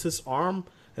then hits his arm,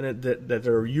 and that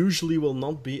there usually will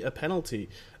not be a penalty.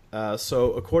 So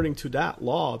according to that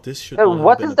law, this should not have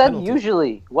been a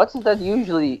penalty. What does that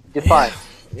usually define?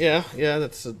 Yeah,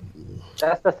 that's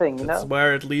the thing, you know? That's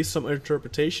where at least some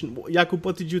interpretation. Jakub,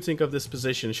 what did you think of this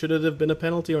position? Should it have been a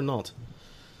penalty or not?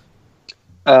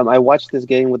 I watched this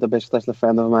game with a Beşiktaşlı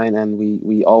friend of mine, and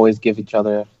we always give each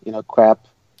other, crap.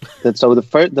 So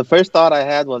the first thought I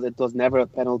had was it was never a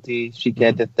penalty.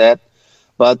 Şike did that,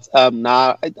 but I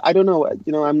don't know.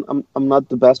 I'm not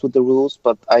the best with the rules,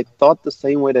 but I thought the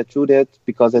same way that Drew did,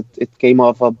 because it came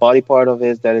off a body part of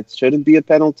his, that it shouldn't be a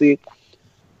penalty.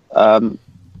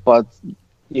 But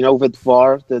with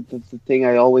VAR, the thing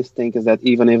I always think is that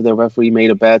even if the referee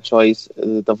made a bad choice,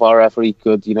 the VAR referee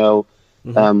could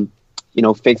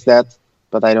fix that.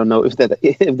 But I don't know if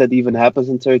that even happens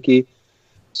in Turkey.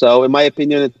 So in my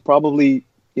opinion, it probably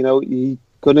he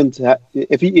couldn't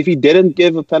if he didn't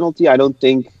give a penalty, I don't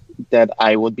think that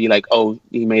I would be like, oh,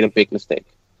 he made a big mistake.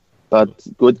 But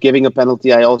with giving a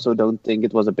penalty, I also don't think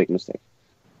it was a big mistake.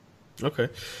 Okay.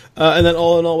 And then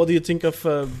all in all, what do you think of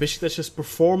Beşiktaş's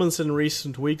performance in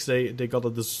recent weeks? They got a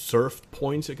deserved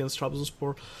point against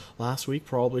Trabzonspor last week.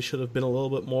 Probably should have been a little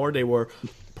bit more. They were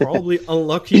probably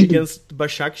unlucky against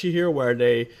Başakşehir, where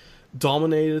they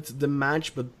dominated the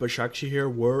match, but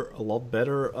Başakşehir were a lot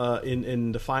better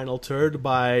in the final third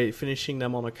by finishing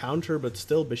them on a counter, but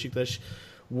still Beşiktaş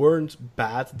weren't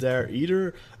bad there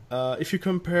either. If you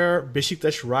compare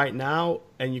Beşiktaş right now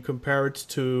and you compare it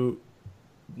to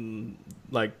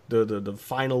like the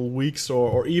final weeks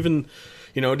or even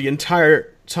the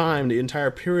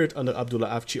entire period under Abdullah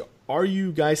Avci, are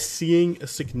you guys seeing a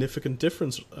significant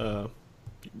difference?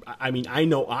 I mean, I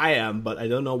know I am, but I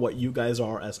don't know what you guys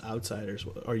are as outsiders.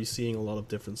 Are you seeing a lot of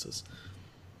differences?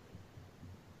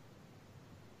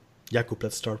 Jakub,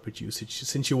 let's start with you,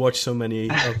 since you watch so many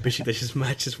of Beşiktaş's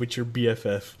matches with your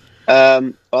BFF.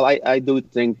 Well, I do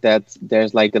think that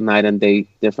there's like a night and day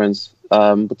difference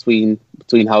between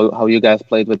how you guys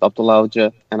played with Abdullah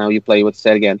Avci and how you play with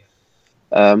Sergen.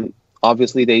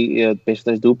 Obviously,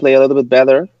 Beşiktaş do play a little bit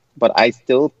better, but I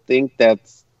still think that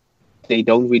they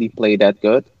don't really play that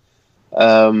good.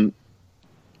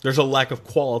 There's a lack of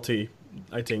quality,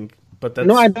 I think, but that's...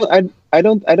 No, I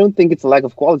don't think it's a lack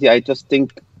of quality. I just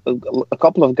think a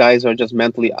couple of guys are just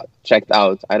mentally checked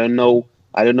out. I don't know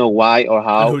why or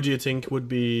how. And who do you think would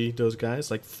be those guys?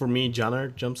 Like, for me,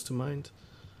 Caner jumps to mind.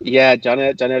 Yeah,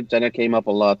 Caner came up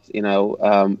a lot.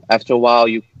 After a while,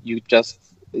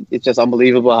 it's just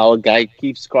unbelievable how a guy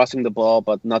keeps crossing the ball,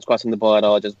 but not crossing the ball at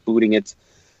all, just booting it.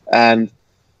 And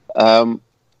there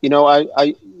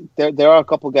are a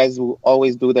couple guys who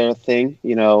always do their thing.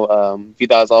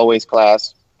 Vida is always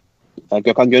class.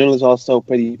 Gökhan Gönül is also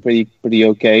pretty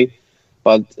okay.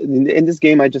 But in this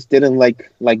game, I just didn't like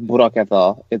Burak at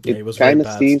all. It kind of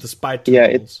seems, despite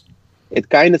goals. It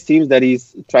kind of seems that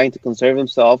he's trying to conserve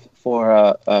himself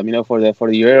for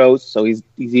the Euros. So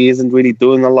he isn't really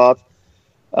doing a lot.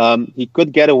 He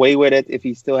could get away with it if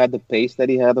he still had the pace that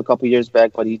he had a couple years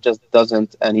back, but he just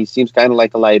doesn't, and he seems kind of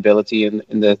like a liability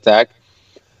in the attack.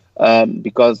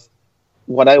 Because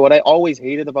what I always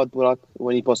hated about Burak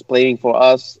when he was playing for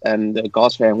us and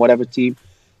Galatasaray and whatever team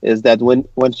is that when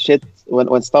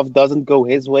stuff doesn't go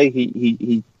his way,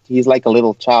 he's like a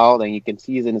little child, and you can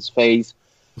see it in his face.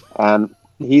 And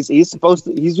he's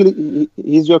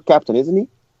your captain, isn't he?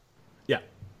 Yeah.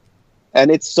 And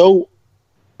it's so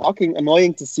fucking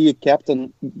annoying to see a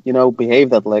captain,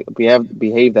 behave that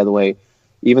way.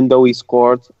 Even though he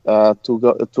scored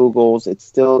two goals, it's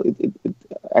still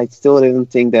I still didn't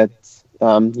think that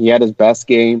he had his best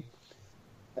game.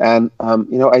 And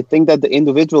I think that the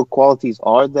individual qualities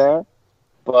are there,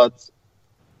 but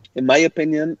in my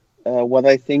opinion, what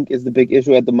I think is the big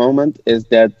issue at the moment is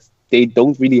that they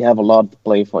don't really have a lot to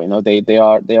play for. They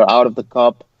are out of the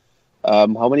cup.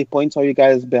 How many points are you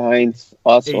guys behind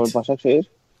us 8. or Başakşehir?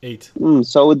 8.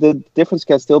 So the difference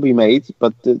can still be made,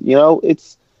 but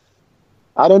it's.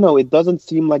 I don't know. It doesn't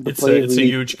seem like the It's a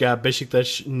huge gap.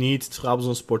 Beşiktaş needs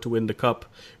Trabzonspor to win the cup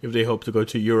if they hope to go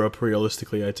to Europe.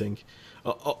 Realistically, I think,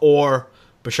 or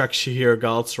Başakşehir,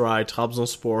 Galatasaray,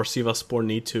 Trabzonspor, Sivasspor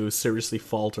need to seriously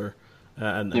falter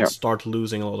and start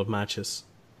losing a lot of matches.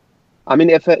 I mean,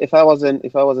 if I was in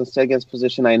Sergen's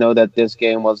position, I know that this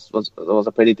game was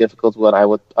a pretty difficult one.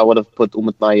 I would have put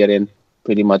Umut Nayir in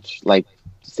pretty much like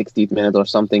 60th minute or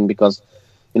something, because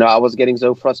I was getting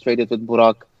so frustrated with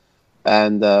Burak,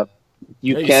 and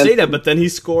You You can't say that, but then he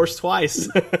scores twice.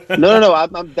 no.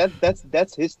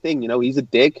 That's his thing. He's a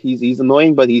dick. He's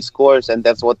annoying, but he scores, and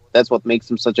that's what makes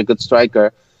him such a good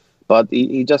striker. But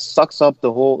he just sucks up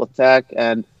the whole attack.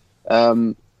 And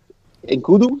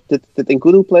Nkudu, did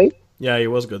Nkudu play? Yeah, he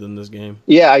was good in this game.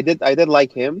 Yeah, I did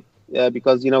like him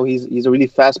because he's a really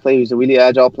fast player. He's a really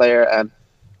agile player, and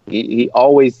he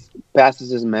always passes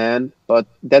his man. But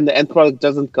then the end product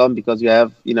doesn't come because you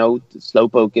have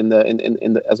Slowpoke in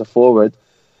the as a forward.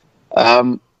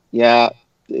 Yeah,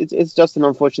 it's just an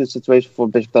unfortunate situation for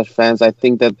Beşiktaş fans. I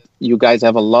think that you guys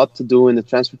have a lot to do in the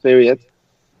transfer period.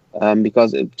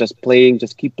 Because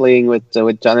just keep playing with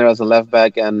Caner as a left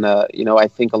back, and I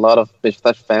think a lot of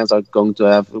Beşiktaş fans are going to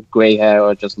have gray hair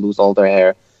or just lose all their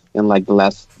hair in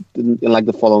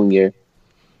the following year.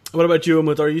 What about you,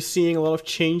 Umut? Are you seeing a lot of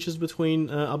changes between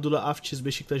Abdullah Avci's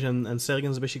Beşiktaş and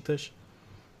Sergen's Beşiktaş?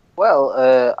 Well,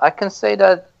 I can say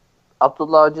that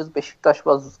Abdullah Avci's Beşiktaş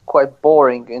was quite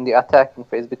boring in the attacking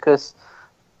phase because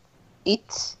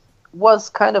it was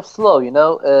kind of slow.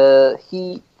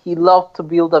 He loved to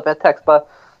build up attacks, but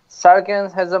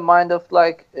Sergen has a mind of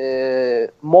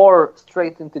more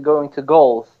straight into going to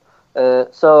goals.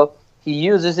 So he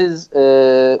uses his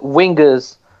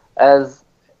wingers as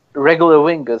regular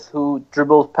wingers who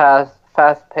dribble past,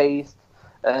 fast-paced,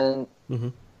 and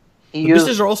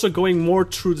Beşiktaş are also going more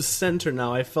through the center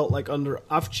now. I felt like under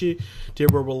Avci, they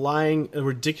were relying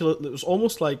ridiculous. It was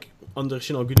almost like under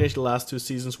Güneş the last 2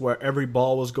 seasons where every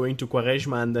ball was going to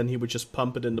Quaresma and then he would just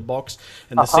pump it in the box.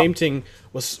 And the same thing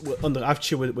was under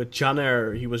Avci with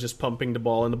Caner. He was just pumping the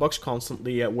ball in the box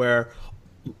constantly, where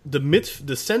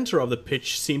the center of the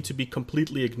pitch seemed to be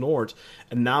completely ignored.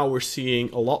 And now we're seeing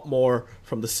a lot more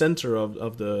from the center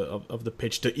of the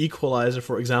pitch. The equalizer,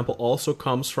 for example, also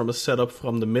comes from a setup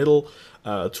from the middle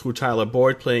through Tyler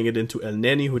Boyd playing it into El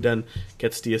Neni, who then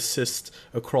gets the assist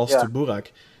across to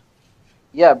Burak.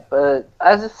 Yeah, but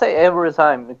as I say every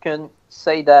time, you can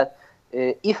say that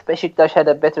if Beşiktaş had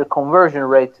a better conversion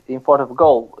rate in front of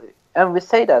goal, and we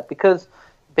say that because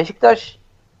Beşiktaş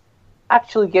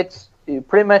actually gets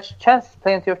pretty much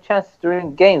plenty of chances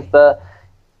during games, but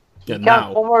he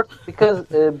can't convert because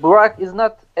Burak is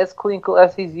not as clinical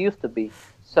as he's used to be.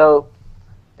 So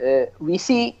we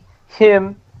see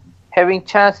him having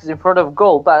chances in front of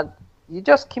goal, but you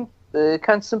just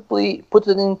can't simply put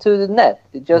it into the net.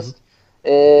 It just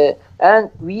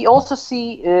and we also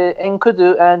see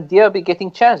Nkudu and Diaby getting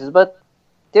chances, but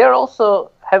they're also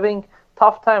having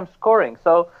tough time scoring.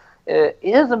 So it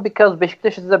isn't because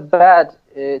Beşiktaş is a bad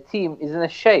team, is in a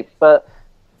shape, but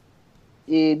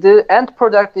the end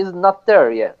product is not there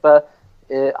yet. But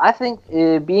I think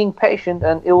being patient,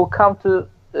 and it will come to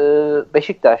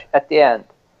Beşiktaş at the end.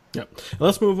 Yeah.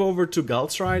 Let's move over to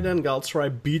Galatasaray then. Galatasaray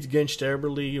beat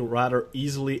Gençlerbirliği rather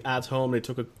easily at home. They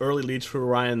took an early lead through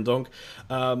Ryan Donk.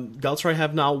 Galatasaray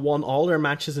have now won all their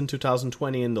matches in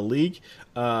 2020 in the league.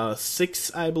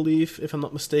 6, I believe, if I'm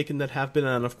not mistaken, that have been.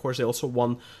 And of course, they also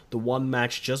won the one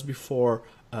match just before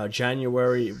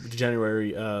January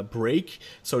break.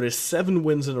 So there's 7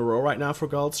 wins in a row right now for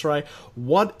Galatasaray.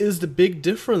 What is the big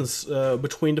difference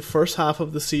between the first half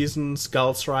of the season's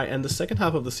Galatasaray and the second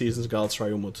half of the season's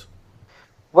Galatasaray, Umut?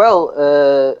 Well,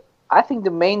 I think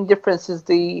the main difference is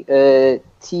the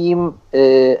team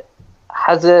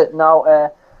has now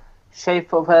a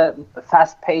shape of a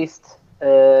fast-paced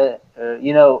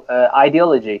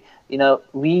ideology.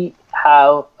 We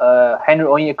have Henry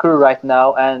Onyekuru right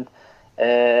now, and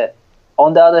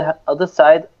on the other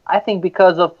side, I think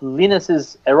because of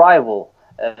Linus's arrival,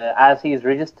 as he is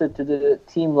registered to the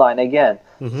team line again,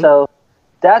 so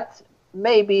that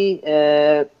maybe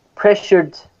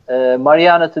pressured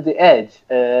Mariano to the edge,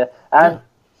 and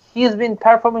he's been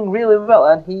performing really well,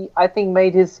 and he, I think,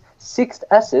 made his 6th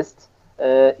assist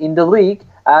in the league,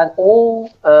 and all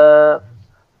 5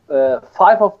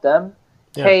 of them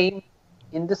came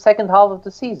in the second half of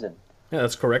the season. Yeah,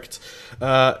 that's correct.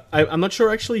 I'm not sure,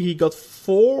 actually. He got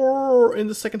 4 in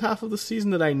the second half of the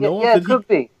season that I know of. Yeah, it could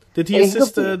be. Did he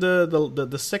assist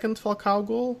the second Falcao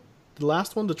goal? The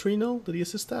last one, the 3-0? Did he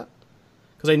assist that?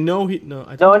 Because I know he... No,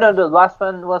 the last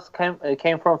one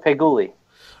came from Feguli.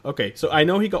 Okay, so I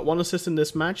know he got 1 assist in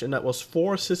this match, and that was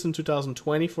 4 assists in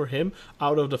 2020 for him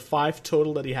out of the 5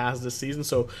 total that he has this season.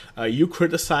 So you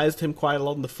criticized him quite a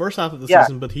lot in the first half of the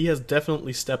season, but he has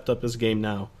definitely stepped up his game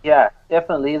now. Yeah,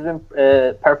 definitely. He's been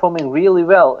performing really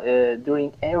well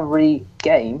during every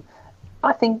game.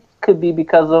 I think it could be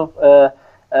because of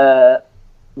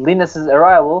Linus's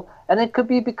arrival, and it could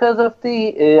be because of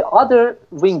the other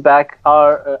wingback,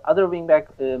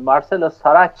 Marcelo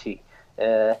Saracchi,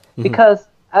 because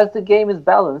as the game is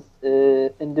balanced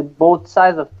in the both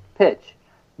sides of the pitch,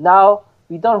 Now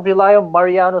we don't rely on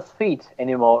Mariano's feet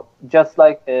anymore, just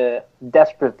like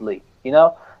desperately. We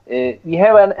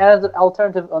have another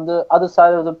alternative on the other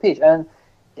side of the pitch, and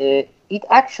it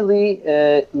actually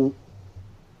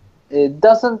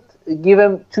doesn't give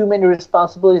him too many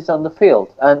responsibilities on the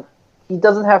field, and he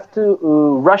doesn't have to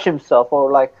rush himself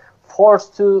or like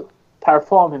forced to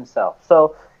perform himself.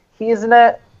 So he is in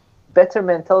a better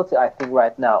mentality, I think,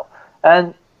 right now.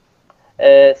 And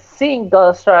seeing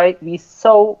Galatasaray, we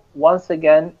saw once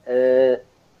again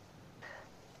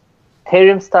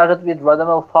Terim started with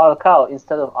Radamel Falcao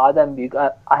instead of Adem Büyük.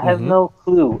 I have no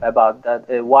clue about that,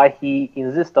 why he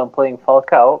insists on playing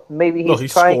Falcao. Maybe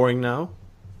he's trying... scoring now.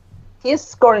 He's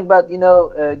scoring, but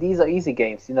these are easy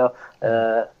games.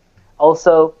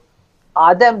 Also,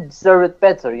 Adem deserved it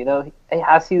better.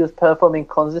 As he was performing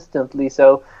consistently.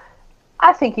 So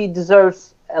I think he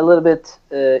deserves a little bit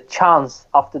chance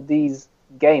after these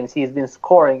games. He's been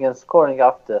scoring and scoring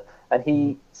after, and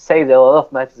he saved a lot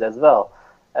of matches as well.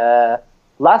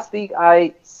 Last week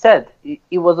I said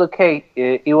it was okay.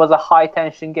 It was a high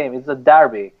tension game. It's a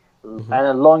derby,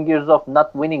 and long years of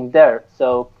not winning there.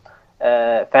 So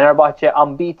Fenerbahce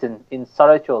unbeaten in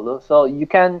Sarajevo. So you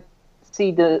can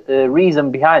see the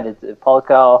reason behind it.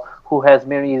 Falcao, who has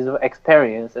many years of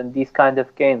experience in these kind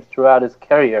of games throughout his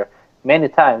career, many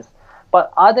times.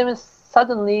 But Adem is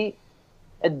suddenly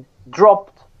a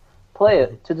dropped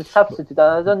player to the substitute, and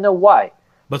I don't know why.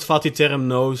 But Fatih Terim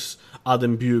knows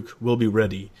Adem Büyük will be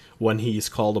ready when he is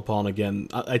called upon again.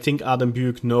 I think Adem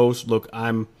Büyük knows, look,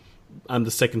 I'm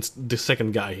the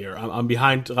second guy here. I'm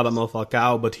behind Radamel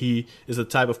Falcao, but he is the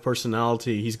type of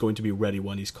personality he's going to be ready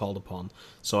when he's called upon.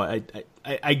 So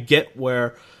I get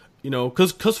where,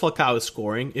 because Falcao is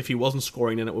scoring. If he wasn't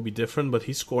scoring, then it would be different. But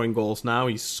he's scoring goals now.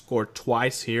 He's scored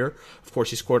twice here. Of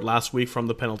course, he scored last week from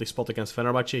the penalty spot against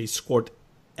Fenerbahce. He scored,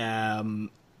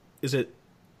 is it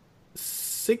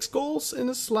 6 goals in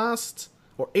his last,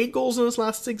 or 8 goals in his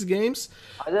last 6 games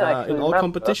in all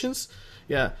competitions?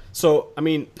 Yeah, so, I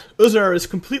mean, Özer is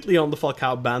completely on the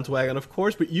Falcao bandwagon, of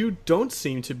course, but you don't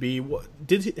seem to be.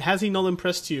 Has he not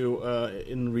impressed you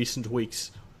in recent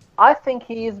weeks? I think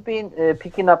he's been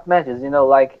picking up matches,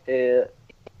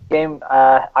 game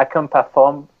I can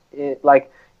perform.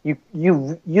 Like,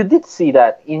 you did see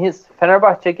that in his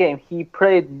Fenerbahce game, he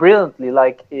played brilliantly.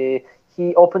 Like, he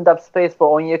opened up space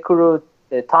for Onyekuru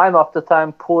time after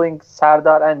time, pulling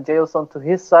Serdar and Jailson to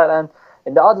his side, and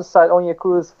on the other side,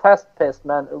 Onyekuru is fast-paced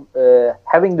man,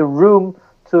 having the room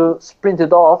to sprint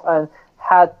it off, and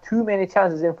had too many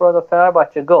chances in front of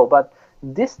Fenerbahce goal. But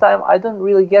this time, I don't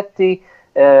really get the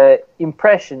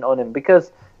impression on him,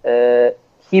 because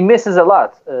he misses a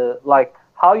lot. Like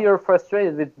how you're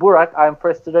frustrated with Burak, I'm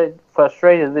frustrated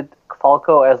with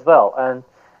Falcao as well. And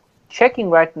checking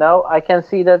right now, I can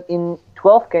see that in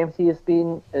 12 games he has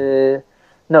been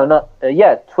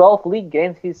 12 league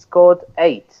games he scored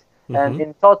 8. And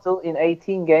in total, in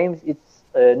 18 games, it's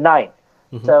 9.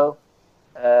 So,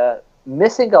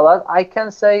 missing a lot. I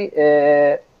can say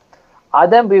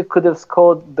Adem Büyük could have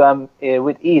scored them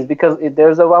with ease, because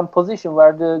there's one position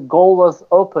where the goal was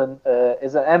open,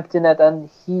 is an empty net, and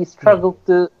he struggled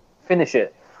to finish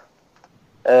it.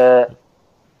 And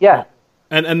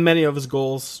many of his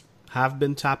goals have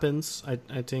been tap-ins,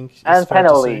 I think. And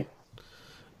penalties.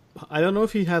 I don't know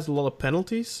if he has a lot of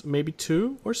penalties, maybe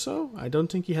 2 or so. I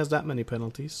don't think he has that many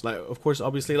penalties. Like, of course,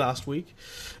 obviously last week,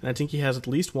 and I think he has at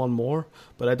least 1 more.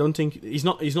 But I don't think he's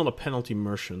not a penalty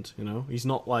merchant. He's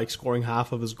not like scoring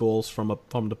half of his goals from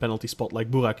the penalty spot like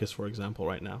Burak is, for example,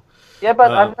 right now. Yeah,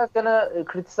 but I'm not gonna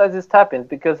criticize his tap-ins,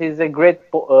 because he's a great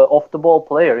off-the-ball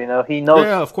player. He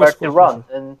knows where to run,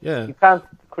 and you can't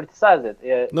criticize it.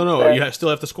 Yeah, no, you still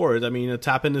have to score it. I mean, a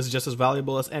tap-in is just as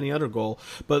valuable as any other goal,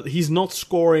 but he's not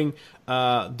scoring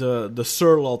the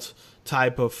Sørloth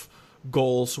type of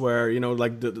goals where,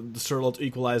 like the Sørloth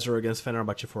equalizer against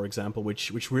Fenerbahce, for example,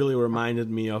 which really reminded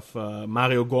me of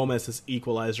Mario Gomez's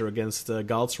equalizer against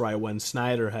Galatasaray when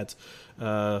Sneijder had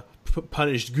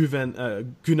punished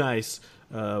Günay's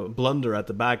blunder at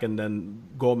the back, and then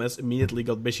Gomez immediately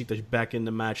got Beşiktaş back in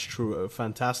the match through a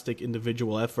fantastic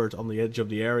individual effort on the edge of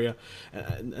the area.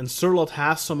 And Sørloth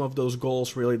has some of those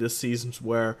goals really this season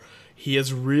where he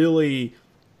has really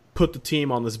put the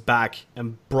team on his back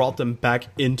and brought them back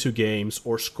into games,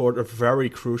 or scored a very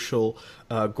crucial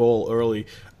goal early.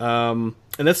 And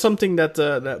that's something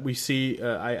that we see.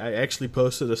 I actually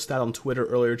posted a stat on Twitter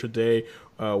earlier today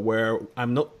where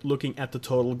I'm not looking at the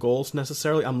total goals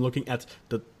necessarily. I'm looking at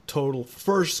the total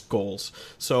first goals.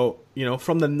 So,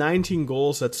 from the 19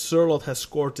 goals that Sørloth has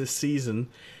scored this season,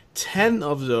 10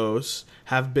 of those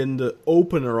have been the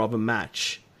opener of a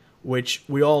match, which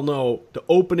we all know the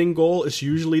opening goal is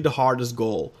usually the hardest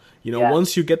goal.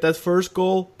 Once you get that first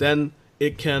goal, then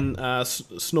it can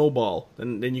snowball.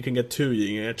 Then you can get 2, you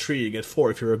can get 3, you get 4.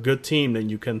 If you're a good team, then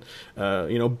you can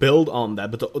build on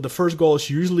that. But the first goal is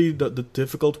usually the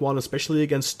difficult one, especially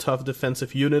against tough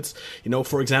defensive units.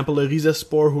 For example, a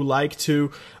Rizespor who like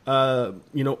to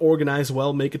organize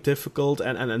well, make it difficult,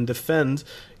 and defend.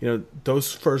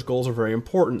 Those first goals are very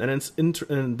important,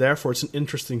 and therefore it's an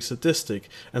interesting statistic.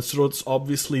 And so it's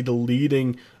obviously the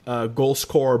leading goal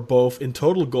scorer both in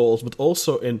total goals, but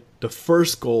also in the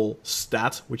first goal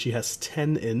stat, which he has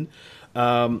 10 in.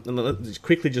 And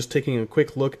quickly, just taking a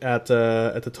quick look at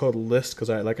the total list, because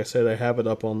like I said, I have it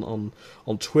up on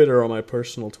Twitter, on my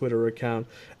personal Twitter account,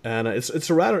 and it's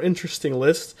a rather interesting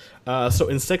list. So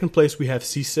in second place we have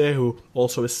Cisse, who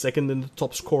also is second in the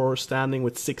top scorer standing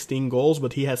with 16 goals,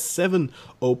 but he has 7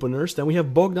 openers. Then we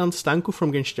have Bogdan Stanku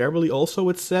from Gensterbeli also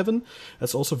with 7.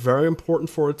 That's also very important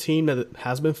for a team that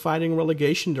has been fighting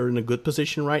relegation. They're in a good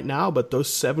position right now, but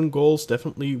those 7 goals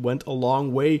definitely went a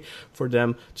long way for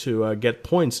them to get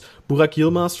points. Burak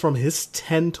Yilmaz, from his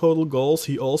 10 total goals,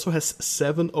 he also has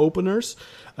 7 openers.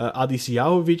 Adis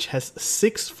Jahovic has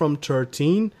 6 from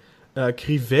 13.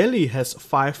 Crivelli has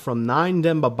 5 from 9.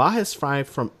 Dembaba has 5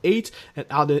 from 8.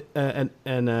 And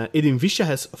Edin Visca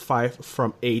has 5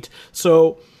 from 8.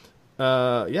 So,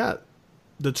 the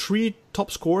 3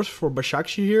 top scorers for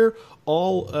Başakşehir here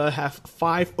all have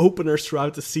 5 openers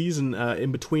throughout the season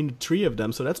in between the 3 of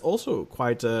them. So that's also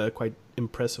quite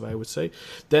impressive, I would say.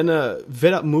 Then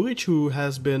Vedat Muric, who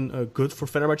has been good for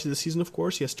Fenerbahce this season, of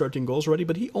course. He has 13 goals already,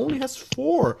 but he only has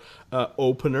 4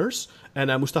 openers.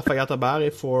 And Mustafa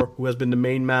Yatabare, who has been the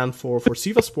main man for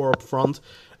Sivasspor up front,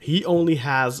 he only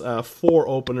has 4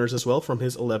 openers as well from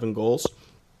his 11 goals.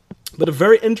 But a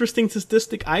very interesting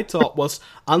statistic I thought was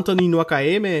Anthony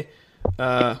Nwakaeme.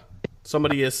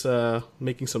 Somebody is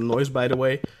making some noise, by the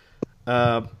way.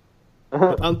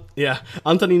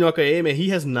 Anthony Nwakaeme, he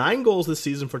has 9 goals this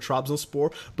season for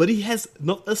Trabzonspor, but he has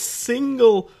not a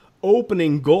single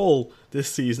opening goal this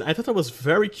season. I thought that was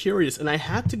very curious, and I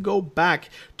had to go back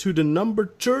to the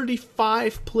number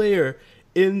 35 player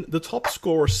in the top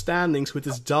scorer standings, which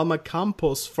is Dalma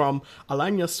Campos from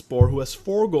Alanyaspor, who has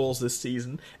 4 goals this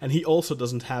season, and he also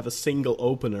doesn't have a single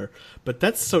opener. But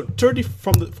that's so 30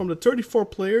 from the 34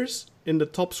 players in the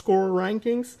top scorer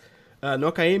rankings.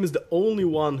 Nwakaeme is the only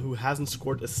one who hasn't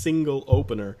scored a single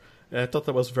opener. I thought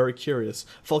that was very curious.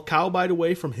 Falcao, by the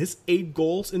way, from his 8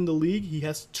 goals in the league, he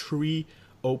has 3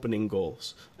 opening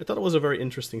goals. I thought it was a very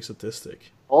interesting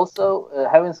statistic. Also,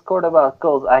 having scored about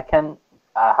goals, I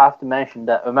have to mention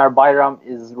that Ömer Bayram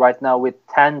is right now with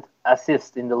 10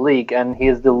 assists in the league, and he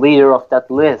is the leader of that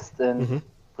list, and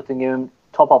putting him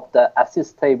top of the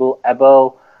assist table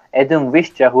above Edin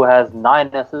Visca, who has 9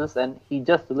 assists, and he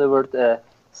just delivered a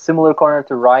similar corner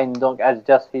to Ryan Donk as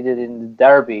just he did in the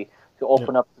derby to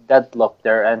open up the deadlock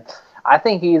there. And I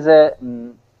think he's a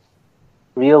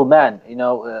real man,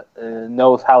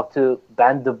 knows how to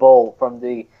bend the ball from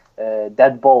the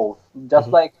dead balls, just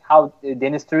like how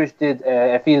Dennis Turich did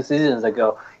a few seasons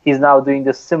ago. He's now doing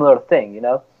the similar thing,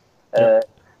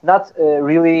 not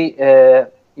really,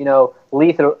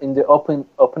 lethal in the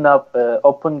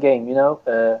open game,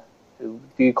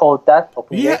 do you call it that?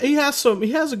 Open game? He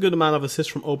has a good amount of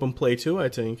assists from open play too, I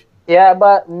think. Yeah,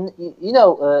 but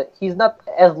he's not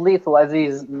as lethal as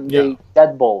the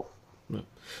dead balls.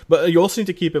 But you also need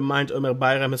to keep in mind Ömer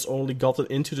Bayram has only gotten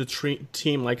into the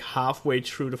team like halfway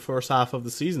through the first half of the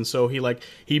season. So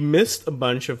he missed a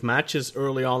bunch of matches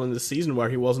early on in the season where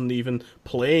he wasn't even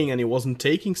playing and he wasn't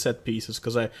taking set pieces.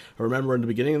 Because I remember in the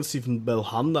beginning of the season,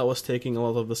 Belhanda was taking a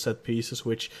lot of the set pieces,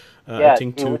 which I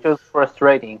think which was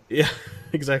frustrating. Yeah,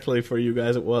 exactly, for you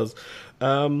guys it was.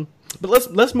 But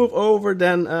let's move over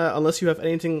then. Unless you have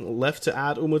anything left to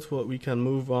add, Umut, we can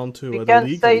move on to the league.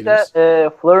 We can say that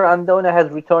Fleur Andone has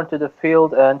returned to the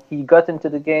field, and he got into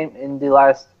the game in the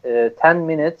last 10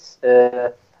 minutes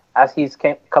as he's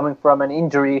coming from an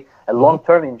injury, a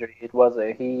long-term injury. He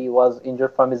was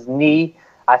injured from his knee.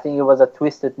 I think it was a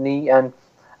twisted knee, and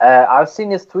I've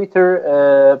seen his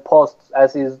Twitter posts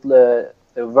as he's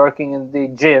working in the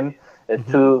gym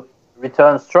to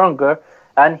return stronger.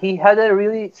 And he had a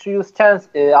really serious chance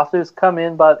after his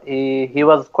coming, but he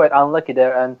was quite unlucky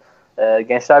there. And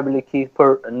Gençlerbirliği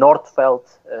keeper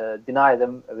Nordfeldt denied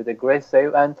him with a great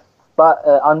save. But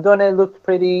Andone looked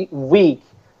pretty weak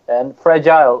and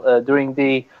fragile during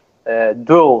the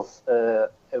duels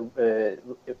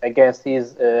against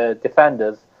his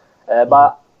defenders.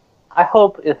 But I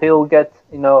hope he'll get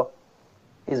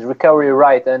his recovery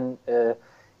right, and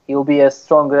he'll be as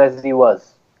stronger as he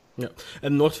was. Yeah,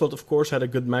 and Nordfeldt, of course, had a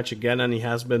good match again, and he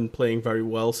has been playing very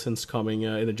well since coming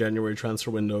in the January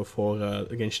transfer window for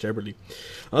against Eberly.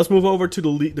 Let's move over to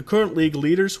the current league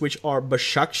leaders, which are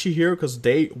Başakşehir here, because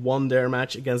they won their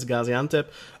match against Gaziantep.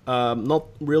 Not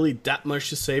really that much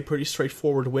to say. Pretty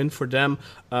straightforward win for them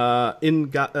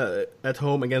at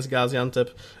home against Gaziantep.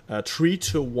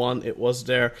 3-1 it was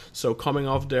there. So coming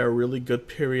off their really good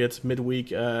period midweek,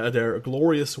 their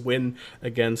glorious win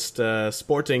against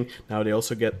Sporting. Now they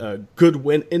also get a good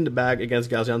win in the bag against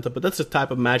Gaziantep. But that's the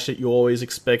type of match that you always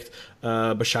expect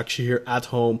Başakşehir at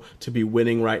home to be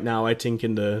winning right now, I think,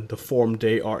 in the form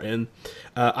they are in.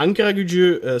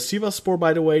 Ankaragücü, Sivasspor,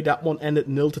 by the way, that one ended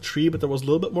 0-3, but there was a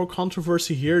little bit more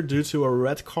controversy here due to a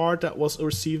red card that was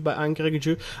received by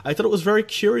Ankaragücü. I thought it was very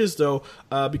curious, though,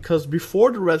 because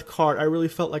before the red card, I really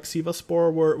felt like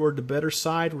Sivasspor were the better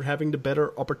side, were having the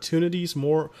better opportunities,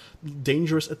 more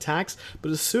dangerous attacks.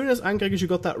 But as soon as Ankaragücü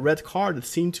got that red card, it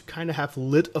seemed to kind of have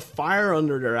lit a fire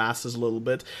under their asses a little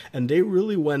bit, and they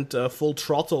really went full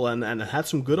throttle and had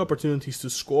some good opportunities to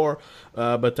score.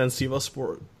 But then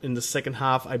Sivasspor in the second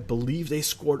half, I believe they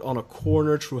scored on a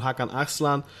corner through Hakan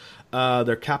Arslan,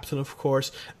 their captain, of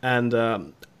course, and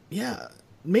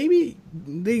maybe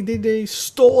they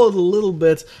stole it a little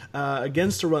bit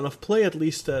against the run of play, at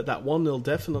least that 1-0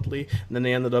 definitely, and then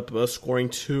they ended up scoring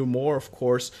 2 more, of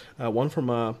course, one from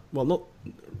not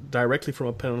directly from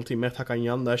a penalty. Mert Hakan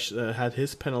Yandaş had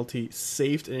his penalty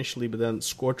saved initially, but then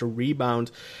scored a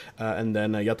rebound, and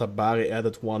then Yatabari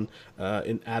added one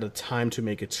in added time to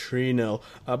make it 3-0.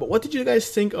 But what did you guys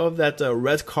think of that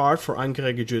red card for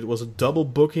Ankaragücü? It was a double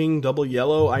booking, double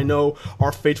yellow. I know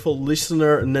our faithful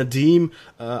listener Nadim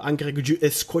Ankaragücü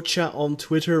Escocha on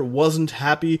Twitter wasn't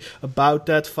happy about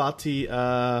that. Fatih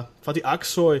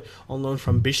Aksoy, on loan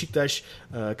from Beşiktaş,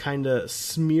 kind of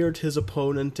smeared his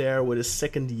opponent there with his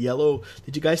second yellow.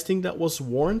 Did you guys think that was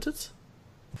warranted?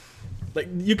 Like,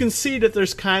 you can see that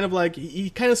there's kind of like, he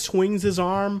kind of swings his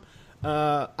arm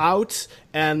out,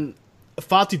 and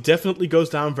Fatih definitely goes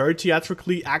down very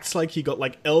theatrically, acts like he got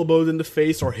like elbowed in the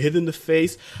face or hit in the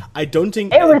face. I don't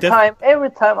think every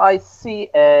time I see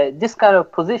this kind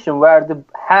of position where the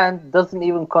hand doesn't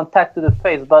even contact to the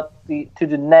face but to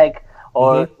the neck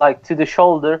or like to the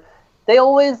shoulder, they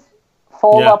always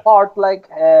fall apart, like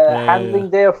handling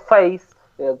their face,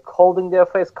 holding their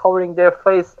face, covering their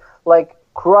face, like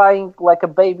crying like a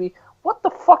baby. What the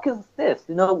fuck is this?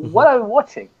 You know, what are we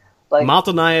watching? Like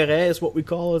Matenaaierij is what we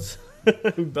call it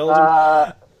in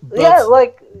Belgium.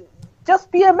 Like,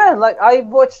 just be a man. Like, I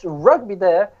watched rugby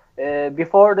there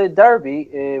before the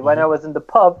derby when I was in the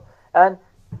pub, and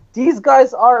these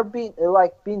guys are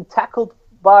being tackled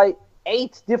by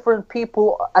 8 different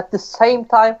people at the same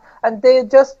time, and they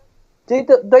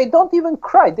don't even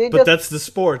cry. But that's the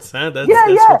sport, huh? That's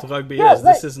what rugby is.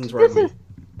 This isn't rugby.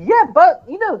 But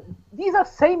you know, these are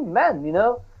same men, you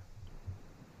know.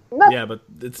 But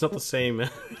it's not the same.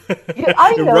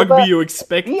 I know, in rugby, you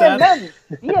expect that.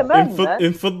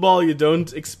 In football, you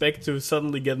don't expect to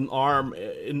suddenly get an arm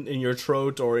in your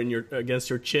throat or against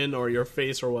your chin or your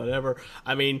face or whatever.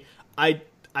 I mean, I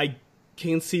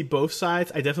can see both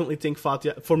sides. I definitely think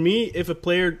Fatih. For me, if a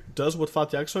player does what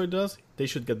Fatih Aksoy does, they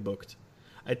should get booked.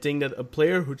 I think that a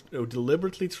player who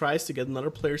deliberately tries to get another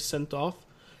player sent off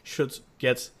should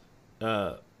get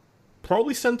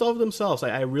probably sent off themselves.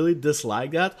 I really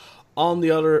dislike that. On the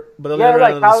other end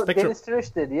of the spectrum, Deniz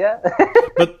Türüç did,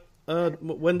 But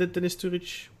when did Deniz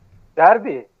Türüç?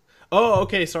 Derby. Oh,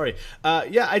 okay, sorry.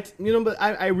 But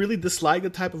I really dislike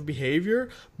that type of behavior.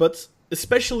 But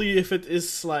especially if it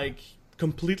is like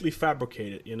completely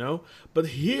fabricated, you know. But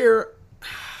here,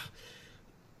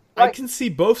 I can see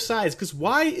both sides. Because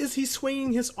why is he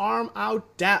swinging his arm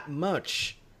out that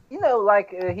much? You know,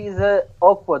 like he's a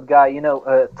awkward guy, you know,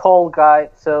 a tall guy.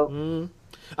 So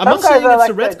I'm not saying it's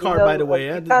a red card, you know, by the way.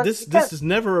 This is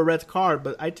never a red card,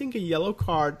 but I think a yellow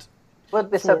card would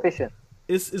be sufficient.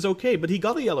 Is okay. But he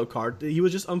got a yellow card. He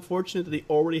was just unfortunate that he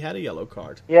already had a yellow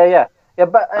card. Yeah.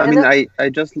 But I mean, I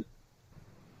just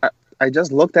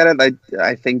looked at it.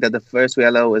 I think that the first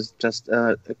yellow is just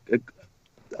an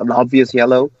obvious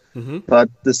yellow, but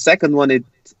the second one,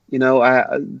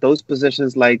 those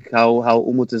positions, like how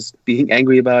Umut is being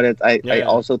angry about it, I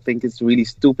also think it's really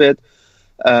stupid.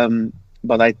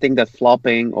 But I think that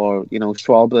flopping or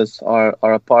Schwalbes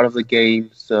are a part of the game,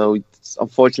 so it's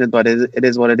unfortunate, but it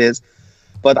is what it is.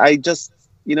 But I just,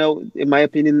 in my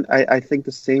opinion, I think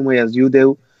the same way as you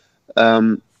do.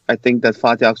 I think that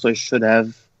Fatih Aksoy should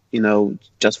have,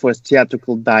 just for his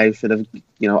theatrical dive, should have,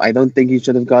 I don't think he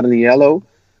should have gotten a yellow,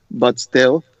 but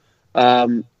still,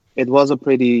 it was a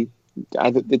pretty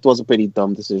it was a pretty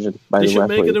dumb decision by They the should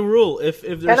referee. make it a rule. If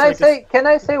there's Can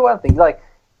I say one thing? Like,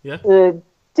 Yeah.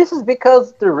 This is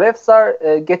because the refs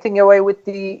are getting away with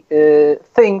the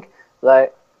thing,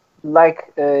 like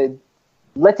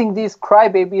letting these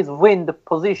crybabies win the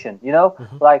position. You know,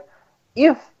 like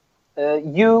if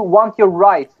you want your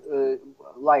right,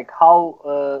 like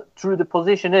how true the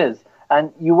position is,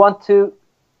 and you want to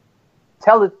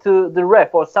tell it to the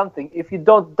ref or something. If you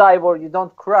don't dive or you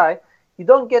don't cry, you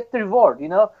don't get the reward. You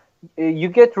know, you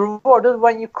get rewarded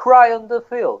when you cry on the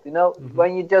field. You know,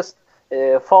 when you just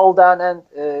fall down and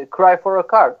cry for a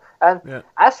card. And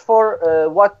as for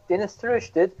what Deniz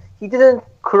Türüç did, he didn't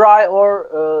cry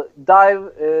or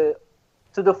dive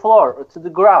to the floor or to the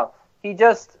ground. He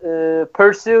just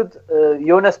pursued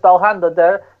Jonas Belhanda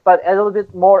there, but a little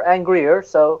bit more angrier.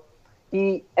 So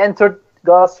he entered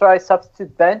Galatasaray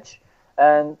substitute bench,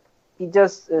 and he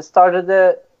just started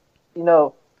a,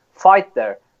 fight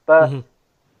there. But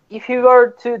if he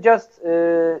were to just,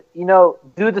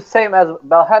 do the same as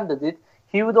Belhanda did,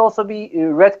 he would also be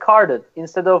red carded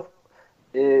instead of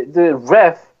the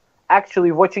ref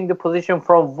actually watching the position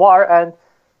from VAR and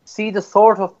see the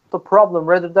sort of the problem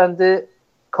rather than the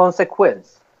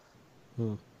consequence.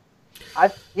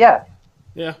 Yeah.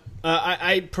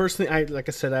 I personally, like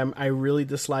I said, I really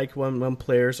dislike when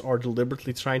players are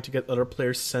deliberately trying to get other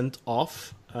players sent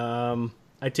off.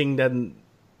 I think that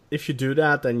if you do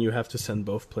that, then you have to send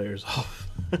both players off.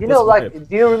 Do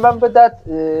you remember that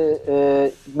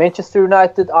Manchester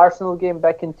United Arsenal game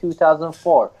back in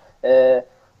 2004?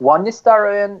 Van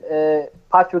Nistelrooy and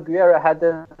Patrick Vieira had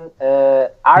an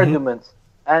argument,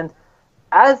 and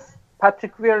as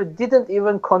Patrick Vieira didn't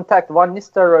even contact Van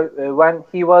Nistelrooy when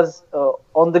he was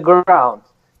on the ground,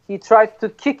 he tried to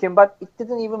kick him, but it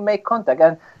didn't even make contact.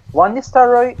 And Van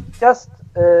Nistelrooy just,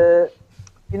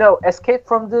 escaped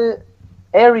from the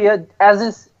area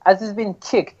as he's been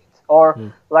kicked, or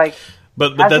like.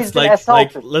 But that's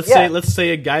like let's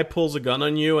say a guy pulls a gun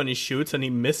on you and he shoots and he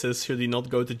misses. Should he not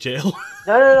go to jail?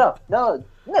 No.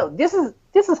 This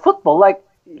is football. Like,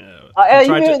 I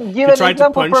give an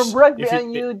example from rugby,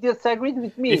 and you disagreed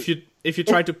with me. If you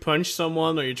try to punch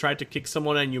someone or you try to kick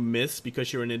someone and you miss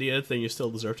because you're an idiot, then you still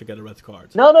deserve to get a red card.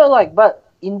 But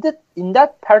in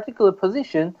that particular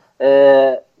position,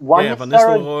 Van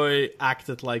Nistelrooy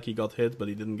acted like he got hit, but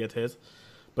he didn't get hit.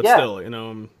 But still,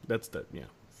 that's that. Yeah.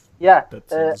 Yeah,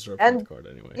 that's a deserved red card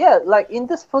anyway. Yeah, like in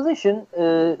this position,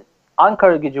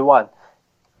 Ankaragücü won.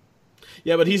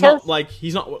 Yeah, but he's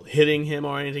not hitting him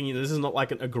or anything. This is not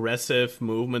like an aggressive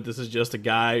movement. This is just a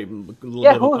guy who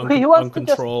wants to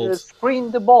just screen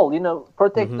the ball,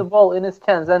 protect the ball in his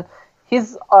hands, and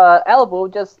his elbow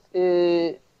just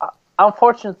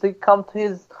unfortunately come to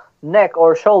his neck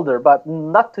or shoulder, but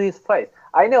not to his face.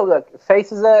 I know that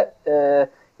face is a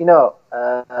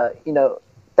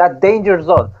that danger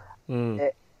zone.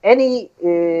 Any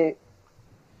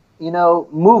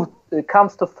move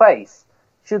comes to face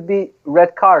should be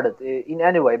red carded in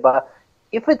any way. But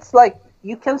if it's like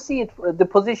you can see it the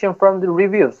position from the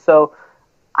reviews, so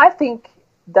I think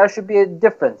there should be a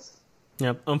difference.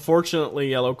 Yeah, unfortunately,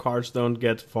 yellow cards don't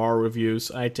get VAR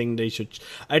reviews. I think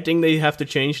they have to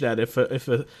change that. If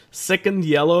a second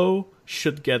yellow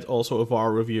should get also a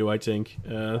VAR review, I think.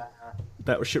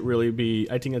 That should really be.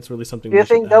 I think that's really something. Do you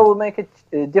think that will make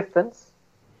a difference?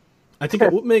 I think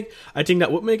it would make. I think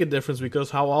that would make a difference,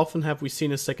 because how often have we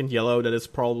seen a second yellow that is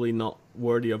probably not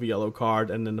worthy of a yellow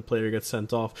card, and then the player gets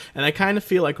sent off? And I kind of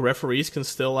feel like referees can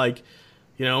still, like,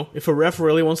 if a ref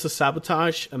really wants to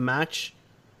sabotage a match,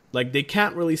 like, they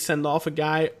can't really send off a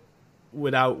guy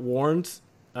without warrant.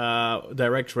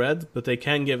 Direct red, but they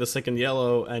can give a second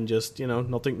yellow and just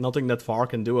nothing that VAR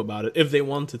can do about it if they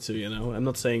wanted to. I'm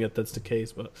not saying that that's the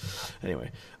case, but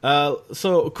anyway.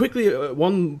 So quickly,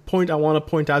 one point I want to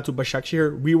point out to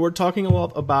Başakşehir. We were talking a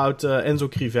lot about Enzo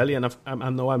Crivelli, and I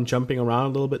know I'm jumping around a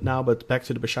little bit now, but back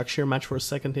to the Başakşehir match for a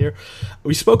second here.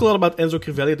 We spoke a lot about Enzo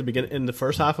Crivelli at the beginning in the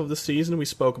first half of the season. We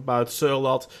spoke about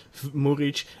Sørloth,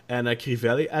 Muric, and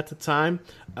Crivelli at the time.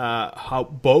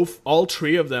 How all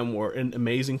three of them were in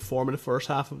amazing form in the first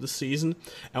half of the season,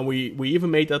 and we even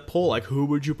made that poll, like, who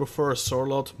would you prefer,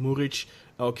 Sørloth, Muric,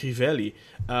 or Crivelli?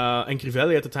 And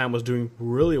Crivelli at the time was doing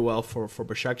really well for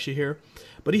Başakşehir,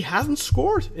 but he hasn't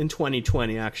scored in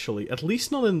 2020, actually, at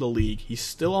least not in the league. He's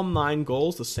still on 9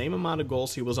 goals, the same amount of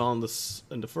goals he was on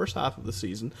in the first half of the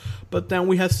season. But then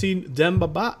we have seen Demba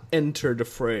Ba enter the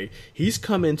fray. He's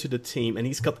come into the team, and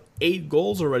he's got 8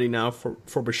 goals already now for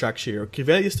Başakşehir.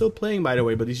 Crivelli is still playing, by the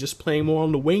way, but he's just playing more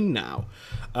on the wing now.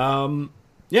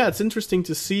 Yeah, it's interesting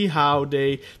to see how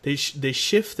they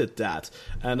shifted that,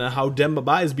 and how Demba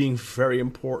Ba is being very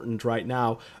important right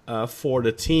now for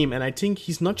the team. And I think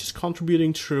he's not just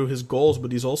contributing through his goals,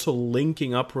 but he's also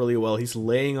linking up really well. He's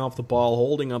laying off the ball,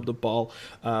 holding up the ball,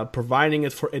 providing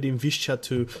it for Edin Visca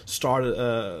to start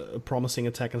a promising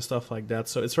attack and stuff like that.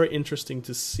 So it's very interesting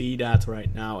to see that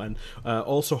right now. And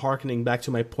also harkening back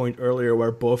to my point earlier,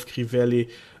 where both Crivelli,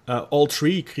 all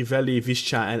three, Crivelli,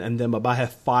 Visca, and Demba Ba,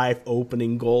 have 5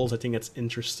 opening goals. I think that's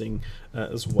interesting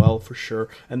as well, for sure.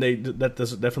 And that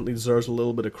definitely deserves a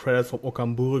little bit of credit from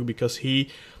Okan Buruk, because he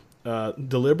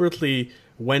deliberately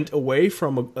went away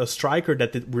from a striker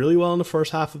that did really well in the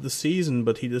first half of the season,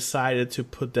 but he decided to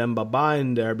put Demba Ba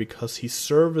in there because he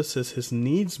services his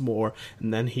needs more,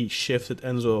 and then he shifted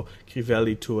Enzo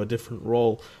Crivelli to a different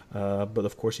role. But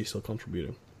of course, he's still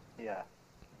contributing.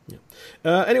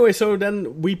 Anyway, so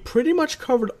then we pretty much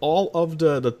covered all of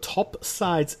the top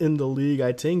sides in the league,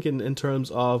 I think, in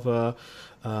terms of the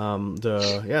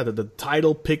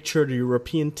title picture, the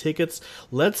European tickets.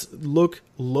 Let's look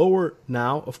lower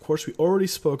now. Of course, we already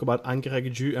spoke about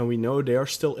Ankaragücü, and we know they are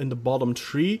still in the bottom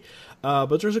 3.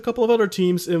 But there's a couple of other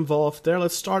teams involved there.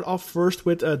 Let's start off first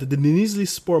with the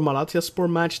Denizlispor Malatyaspor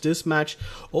match. This match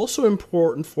also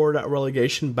important for that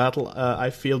relegation battle. I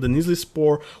feel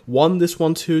Denizlispor won this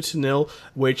one 2-0,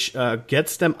 which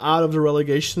gets them out of the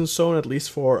relegation zone, at least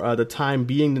for the time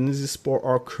being. Denizlispor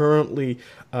are currently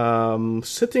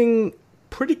sitting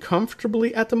pretty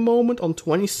comfortably at the moment on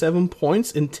 27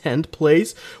 points in 10th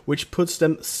place, which puts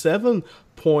them 7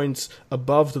 points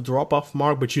above the drop-off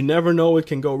mark, but you never know, it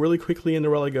can go really quickly in the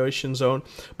relegation zone.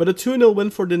 But a 2-0 win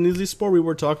for Denizlispor. We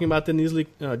were talking about Denizli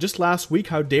just last week,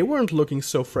 how they weren't looking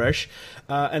so fresh,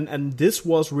 and this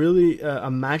was really a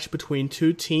match between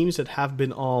two teams that have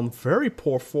been on very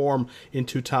poor form in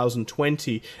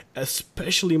 2020,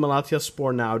 especially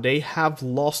Malatyaspor now. They have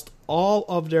lost all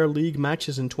of their league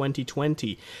matches in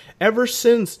 2020. Ever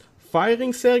since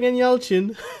firing Sergen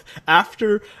Yalchin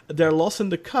after their loss in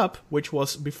the cup, which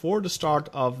was before the start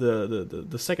of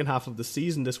the second half of the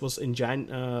season. This was in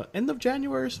end of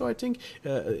January, so I think,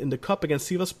 in the cup against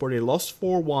Sivasspor. They lost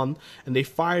 4-1, and they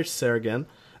fired Sergen.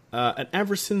 And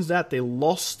ever since that, they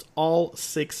lost all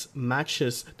 6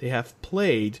 matches they have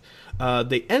played.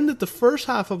 They ended the first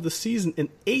half of the season in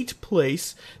 8th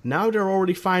place. Now they're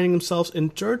already finding themselves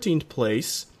in 13th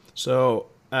place. So,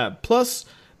 plus,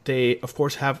 they, of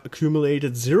course, have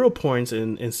accumulated 0 points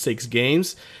in 6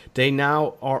 games. They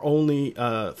now are only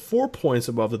 4 points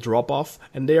above the drop-off,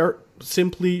 and they are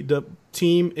simply the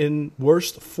team in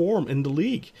worst form in the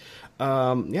league.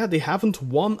 They haven't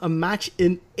won a match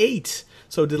in 8.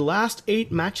 So the last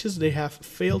 8 matches they have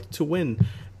failed to win.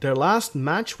 Their last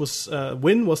match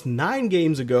win was 9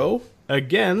 games ago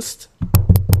against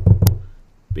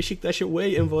Beşiktaş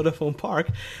away in Vodafone Park.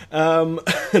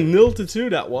 0-2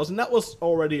 that was, and that was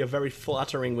already a very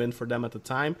flattering win for them at the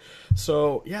time.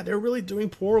 So yeah, they're really doing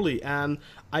poorly, and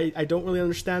I don't really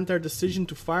understand their decision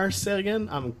to fire Sergen.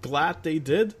 I'm glad they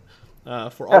did,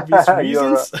 for obvious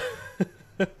reasons.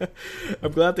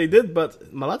 I'm glad they did,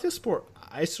 but Malatyaspor,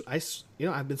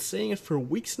 I've been saying it for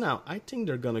weeks now. I think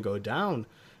they're gonna go down.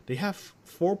 They have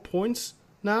 4 points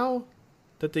now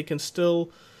that they can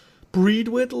still breed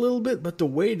with a little bit, but the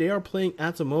way they are playing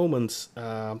at the moment,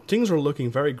 things are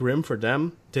looking very grim for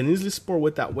them. Denizlispor,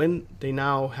 with that win, they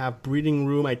now have breathing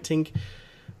room. I think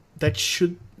that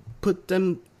should put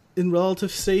them in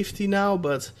relative safety now,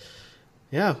 but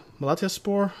yeah,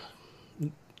 Malatyaspor,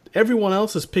 everyone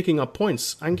else is picking up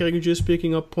points. Ankaragücü is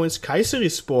picking up points.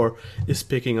 Kayserispor is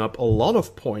picking up a lot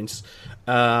of points.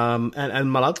 And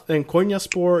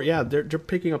Konyaspor, yeah, they're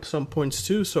picking up some points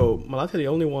too. So Malatya, the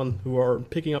only one who are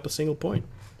picking up a single point.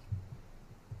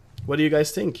 What do you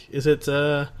guys think? Is it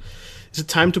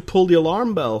time to pull the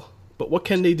alarm bell? But what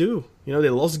can they do? They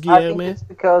lost Guilherme. I think it's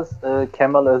because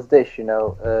Kemal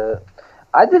Özdeş,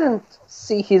 I didn't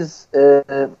see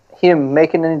him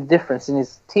making any difference in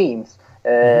his teams.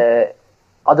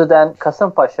 Other than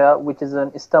Kasımpaşa, which is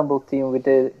an Istanbul team with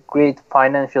a great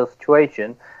financial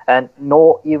situation and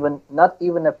not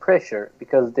even a pressure,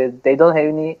 because they don't have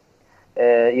any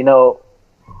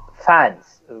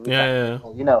fans.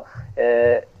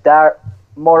 They're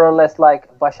more or less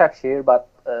like Başakşehir, but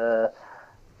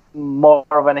more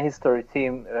of an history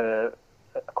team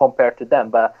compared to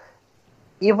them. But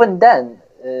even then,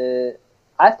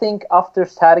 I think after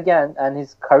Sergen and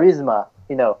his charisma,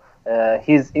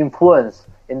 his influence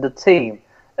in the team,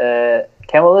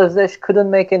 Kemal Özdeş couldn't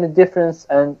make any difference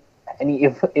and any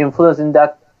influence in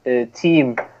that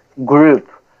team group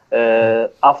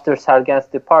after Sergen's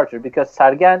departure, because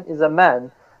Sergen is a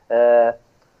man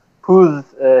whose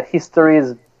history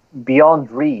is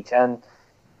beyond reach, and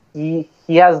he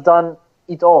has done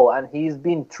it all, and he's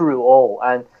been through all,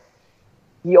 and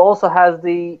he also has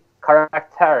the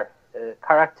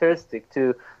characteristic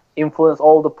to influence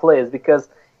all the players, because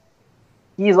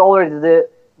he's already the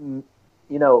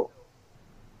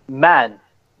man.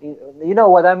 You know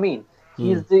what I mean?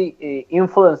 He's the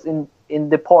influence in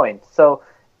the point. So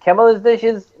Kemal Özdeş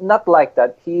is not like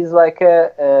that. He's like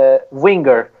a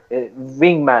winger,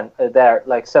 wingman there,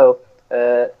 like so,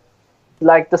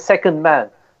 like the second man.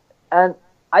 And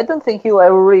I don't think he'll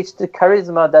ever reach the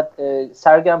charisma that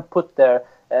Sergen put there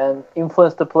and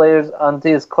influence the players under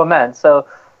his command. So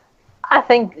I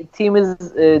think the team is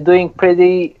doing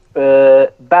pretty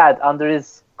bad under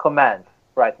his command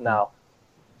right now.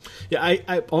 Yeah,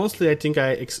 I honestly, I think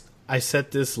I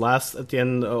said this last at the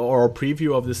end or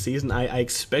preview of the season. I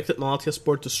expected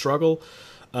Malatyaspor to struggle,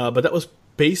 but that was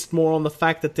based more on the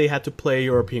fact that they had to play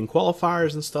European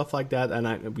qualifiers and stuff like that.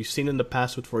 And we've seen in the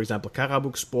past with, for example,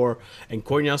 Karabükspor and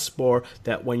Konyaspor,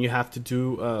 that when you have to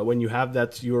do when you have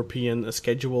that European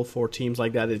schedule for teams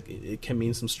like that, it can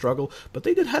mean some struggle. But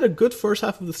they had a good first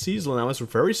half of the season, and I was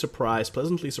very surprised,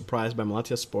 pleasantly surprised by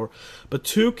Malatyaspor. But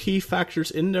two key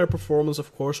factors in their performance,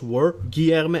 of course, were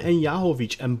Guilherme and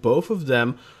Jahovic, and both of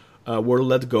them were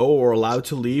let go or allowed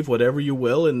to leave, whatever you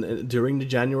will, during the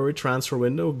January transfer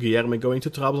window. Guilherme going to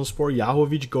Trabzonspor,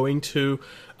 Jahovic going to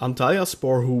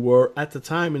Antalyaspor, who were at the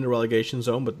time in the relegation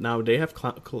zone, but now they have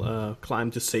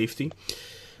climbed to safety.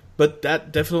 But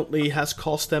that definitely has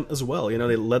cost them as well. You know,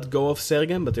 they let go of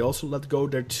Sergen, but they also let go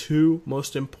their two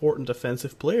most important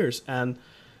offensive players. And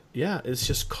yeah, it's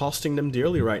just costing them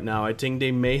dearly right now. I think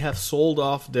they may have sold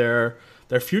off their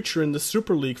future in the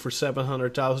Super League for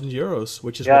 700,000 euros,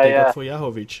 which is what they got for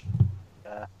Jahovic.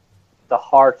 The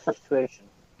hard situation.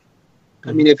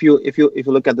 I mean, if you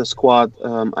look at the squad,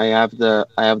 I have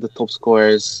the top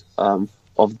scorers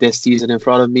of this season in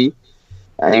front of me,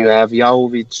 and you have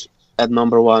Jahovic at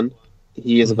number 1.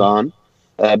 He is gone.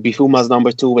 Bifuma's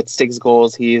number 2 with 6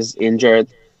 goals. He is injured.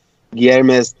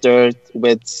 Guilherme is third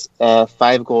with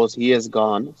 5 goals. He is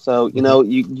gone. So you know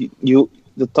you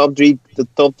the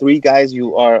top three guys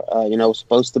you are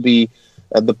supposed to be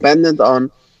dependent on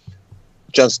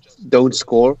just don't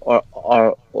score or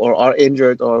are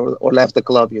injured or left the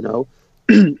club, you know.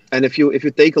 And if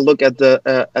you take a look at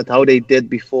at how they did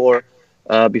before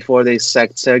they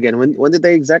sacked Sergen, when did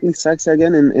they exactly sack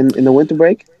Sergen in the winter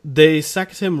break? They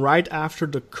sacked him right after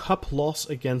the cup loss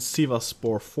against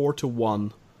Sivasspor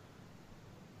 4-1.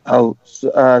 Oh,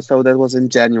 so that was in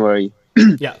January.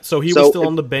 Yeah, so he was still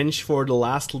on the bench for the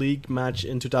last league match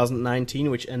in 2019,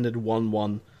 which ended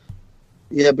 1-1.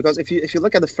 Yeah, because if you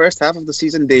look at the first half of the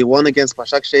season, they won against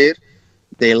Başakşehir,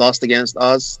 they lost against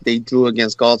us, they drew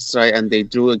against Galatasaray, and they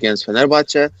drew against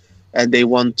Fenerbahce, and they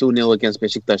won 2-0 against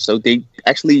Beşiktaş. So they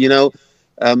actually,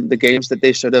 the games that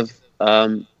they should have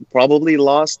probably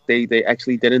lost, they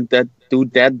actually didn't do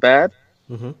that bad.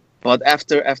 Mm-hmm. But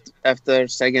after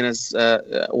Sergen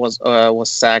was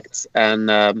sacked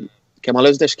and Kemal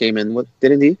Özdeş came in,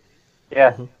 didn't he?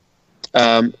 Yeah.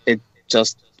 It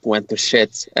just went to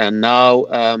shit, and now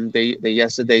they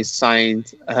yesterday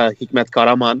signed Hikmet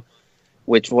Karaman,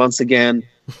 which once again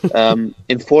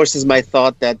enforces my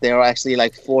thought that there are actually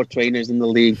like 4 trainers in the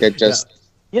league that just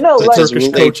Turkish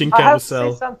coaching carousel. I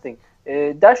have to say something.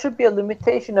 There should be a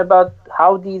limitation about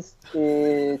how these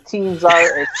teams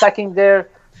are sacking their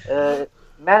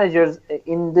managers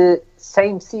in the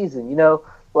same season. You know,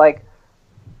 like.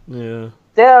 Yeah.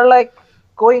 They are like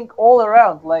going all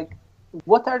around. Like,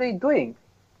 what are they doing?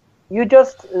 You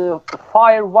just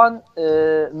fire one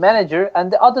manager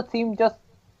and the other team just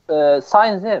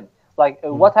signs him. Like,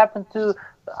 what happened to?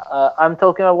 I'm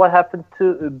talking about what happened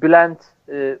to Bülent.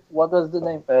 What was the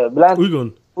name? Bülent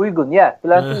Uygun. Yeah,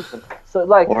 Bülent Uygun. So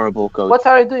like, horrible coach. What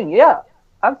are you doing? Yeah,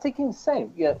 I'm thinking the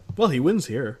same. Yeah. Well, he wins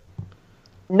here.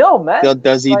 No, man.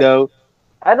 Does he though?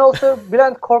 And also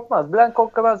Bülent Korkmaz. Bülent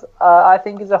Korkmaz, I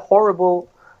think, is a horrible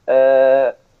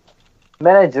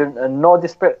manager. No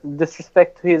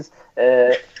disrespect to his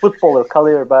footballer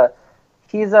career, but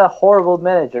he's a horrible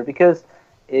manager because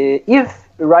if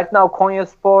right now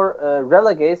Konyaspor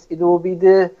relegates, it will be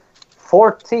the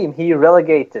 4th team he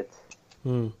relegated.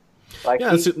 Like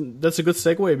that's a good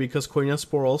segue because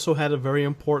Konyaspor also had a very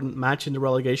important match in the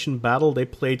relegation battle. They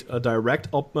played a direct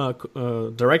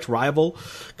rival,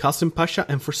 Kasım Pasha,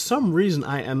 and for some reason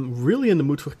I am really in the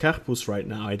mood for Karpuz right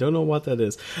now. I don't know what that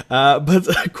is. But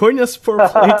Konyaspor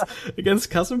played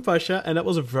against Kasım Pasha, and that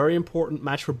was a very important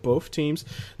match for both teams.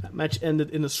 That match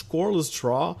ended in a scoreless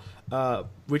draw.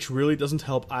 which really doesn't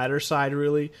help either side,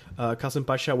 really.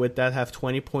 Kasımpaşa with that have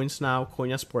 20 points now.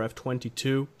 Konyaspor have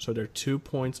 22, so they're 2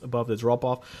 points above the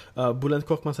drop-off. Bülent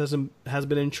Korkmaz has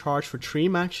been in charge for 3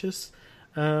 matches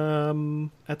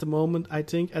at the moment, I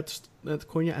think, at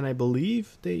Konya, and I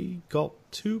believe they got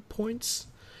 2 points.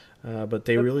 But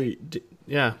they really,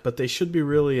 but they should be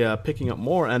really picking up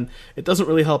more, and it doesn't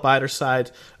really help either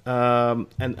side. And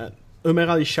Ömer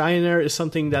Ali Şahiner is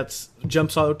something that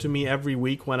jumps out to me every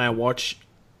week when I watch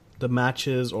the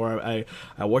matches or I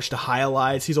watch the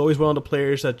highlights. He's always one of the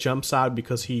players that jumps out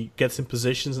because he gets in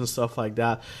positions and stuff like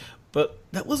that. But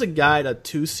that was a guy that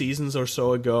 2 seasons or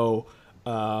so ago,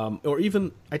 or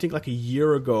even I think like a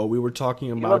year ago, we were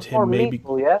talking about him maybe.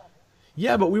 Meaningful, yeah.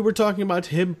 Yeah, but we were talking about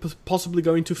him possibly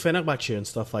going to Fenerbahce and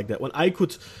stuff like that. When I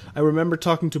remember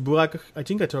talking to Burak, I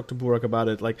think I talked to Burak about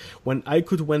it, like when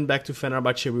Aykut went back to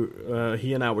Fenerbahce,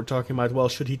 he and I were talking about, well,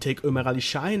 should he take Ömer Ali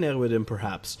Şahiner with him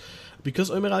perhaps? Because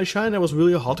Ömer Ali Şahiner was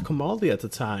really a hot commodity at the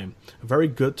time. A very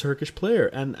good Turkish player,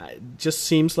 and it just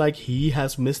seems like he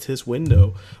has missed his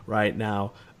window right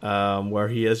now, where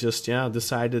he has just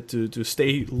decided to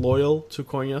stay loyal to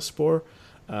Konyaspor.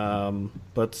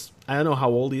 But I don't know how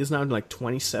old he is now, like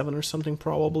 27 or something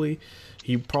probably.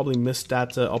 He probably missed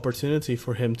that opportunity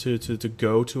for him to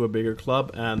go to a bigger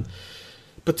club, and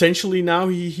potentially now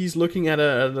he's looking at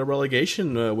a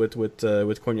relegation with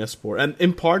Konyaspor. And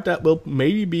in part that will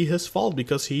maybe be his fault,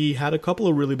 because he had a couple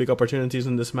of really big opportunities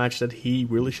in this match that he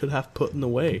really should have put in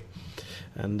away.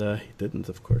 And he didn't,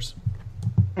 of course.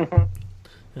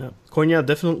 Yeah, Konya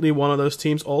definitely one of those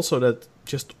teams also that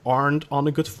just aren't on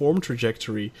a good form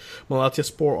trajectory.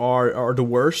 Malatyaspor are the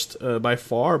worst by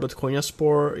far, but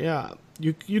Konyaspor,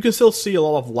 you can still see a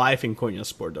lot of life in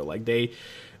Konyaspor though. Like they,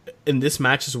 in this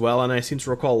match as well, and I seem to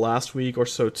recall last week or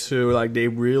so too, like they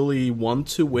really want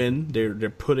to win. They're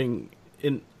putting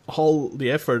in all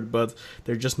the effort, but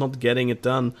they're just not getting it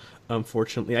done,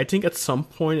 unfortunately. I think at some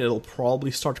point it'll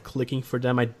probably start clicking for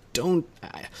them. I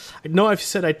know I've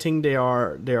said I think they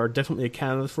are definitely a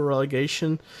candidate for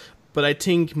relegation, but I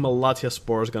think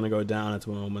Malatyaspor is going to go down at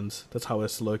the moment. That's how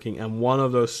it's looking. And one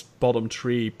of those bottom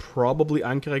 3, probably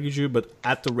Ankaragücü, but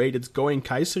at the rate it's going,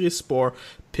 Kayserispor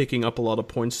picking up a lot of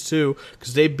points too,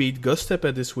 because they beat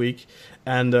Göztepe this week,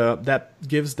 and that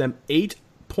gives them 8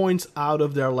 points out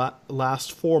of their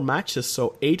last 4 matches,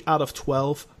 so 8 out of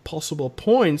 12 possible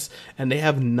points, and they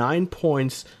have 9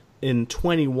 points in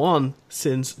 21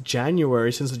 since the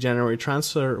January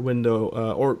transfer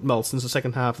window, since the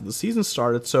second half of the season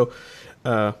started. So,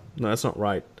 no, that's not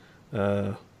right.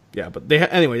 But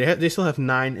they still have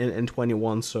 9 in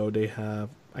 21, so they have,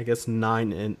 I guess,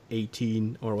 9 and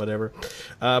 18 or whatever.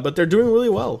 But they're doing really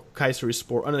well,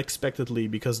 Kayserispor, unexpectedly,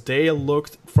 because they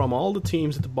looked, from all the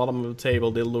teams at the bottom of the table,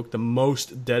 they looked the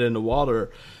most dead in the water.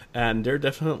 And they're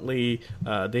definitely,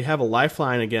 they have a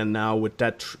lifeline again now with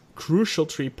that crucial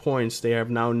 3 points. They have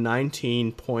now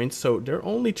 19 points, so they're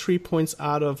only 3 points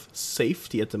out of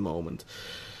safety at the moment.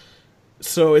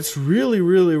 So it's really,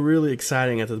 really, really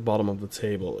exciting at the bottom of the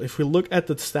table. If we look at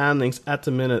the standings at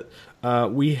the minute,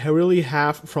 we really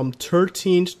have from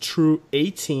 13th through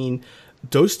 18,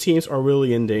 those teams are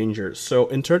really in danger. So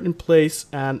in 13th place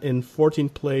and in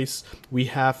 14th place, we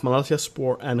have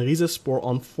Malatyaspor and Rizespor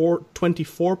on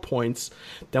 24 points.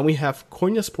 Then we have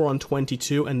Konyaspor on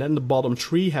 22, and then the bottom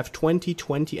 3 have 20,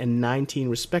 20, and 19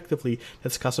 respectively.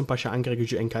 That's Kasımpaşa,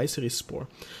 Ankaragücü, and Kayserispor.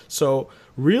 So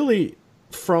really,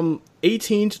 from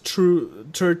 18th through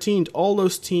 13th, all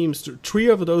those teams, 3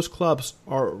 of those clubs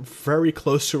are very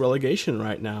close to relegation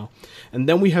right now. And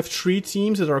then we have 3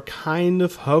 teams that are kind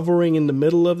of hovering in the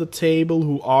middle of the table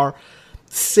who are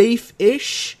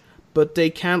safe-ish, but they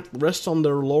can't rest on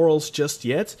their laurels just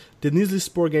yet.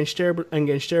 Denizlispor and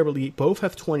Gençlerbirliğ both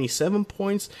have 27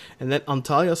 points, and then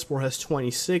Antalyaspor has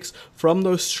 26. From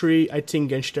those 3, I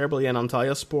think Gençlerbirliğ and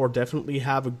Antalyaspor definitely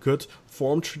have a good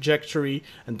form trajectory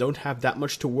and don't have that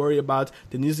much to worry about.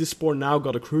 Denizlispor now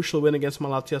got a crucial win against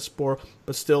Malatyaspor,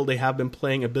 but still they have been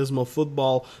playing abysmal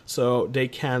football, so they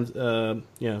can't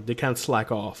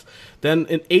slack off. Then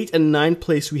in 8th and 9th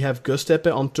place we have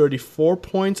Göztepe on 34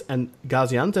 points and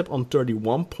Gaziantep on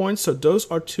 31 points. So those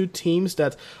are 2 teams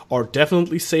that are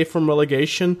definitely safe from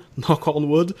relegation, knock on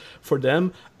wood for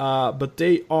them, but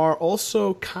they are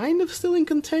also kind of still in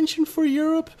contention for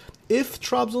Europe. If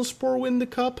Trabzonspor win the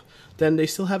cup, then they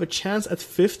still have a chance at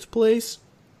 5th place.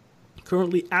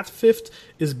 currently at 5th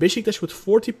is Beşiktaş with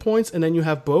 40 points, and then you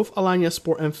have both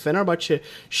Alanyaspor and Fenerbahçe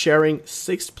sharing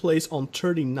 6th place on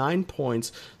 39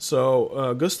 points. So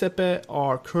Göztepe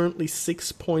are currently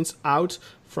 6 points out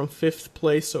from 5th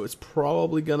place, so it's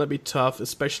probably gonna be tough,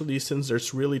 especially since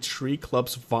there's really 3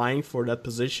 clubs vying for that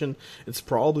position. It's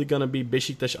probably gonna be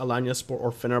Beşiktaş, Alanyaspor,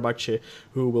 or Fenerbahçe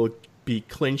who will be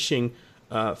clinching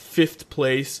 5th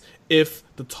place if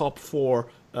the top 4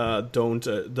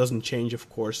 doesn't change, of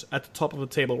course. At the top of the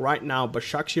table right now,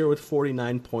 Başakşehir with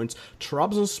 49 points,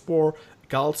 Trabzonspor,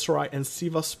 Galatasaray and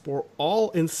Sivasspor all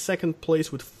in 2nd place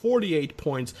with 48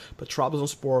 points, but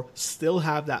Trabzonspor still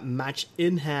have that match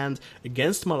in hand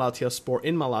against Malatyaspor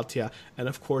in Malatya, and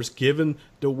of course, given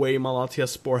the way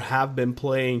Malatyaspor have been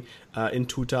playing in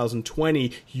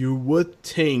 2020, you would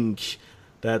think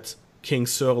that King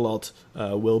Sørloth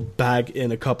will bag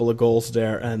in a couple of goals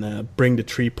there and bring the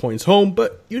 3 points home,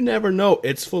 but you never know.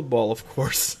 It's football, of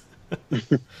course.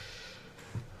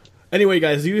 Anyway,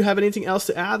 guys, do you have anything else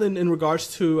to add in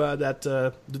regards to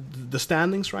the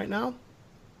standings right now?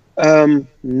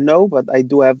 No, but I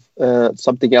do have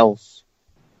something else.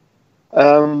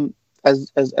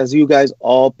 As you guys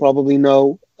all probably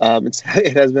know,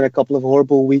 it has been a couple of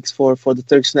horrible weeks for the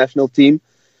Turkish national team.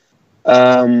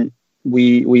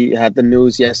 We had the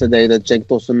news yesterday that Cenk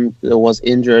Tosun was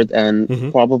injured and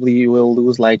probably will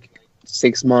lose like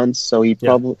 6 months. So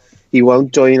he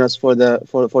won't join us for the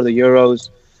Euros.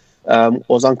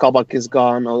 Ozan Kabak is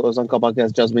gone. Ozan Kabak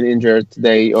has just been injured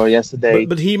today or yesterday.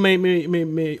 But he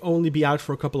may only be out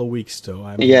for a couple of weeks, though.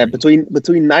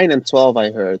 Between 9 and 12,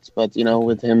 I heard. But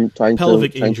with him trying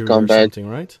to come back,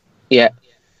 right? Yeah.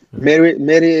 Mary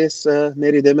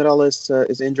Demiral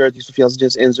is injured. Yusuf Yazıcı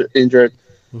is injured.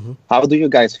 Mm-hmm. How do you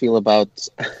guys feel about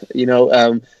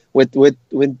with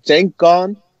Cenk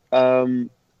gone?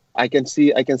 I can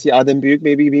see Adem Büyük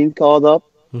maybe being called up.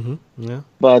 Mm-hmm. Yeah.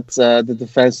 But the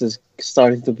defense is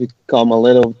starting to become a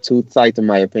little too tight, in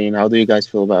my opinion. How do you guys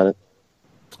feel about it?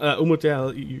 Umut,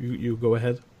 you go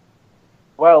ahead.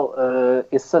 Well,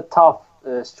 it's a tough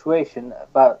situation,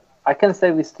 but I can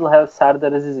say we still have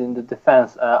Serdar Aziz in the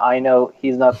defense. I know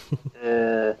he's not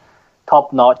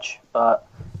top notch, but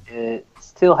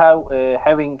still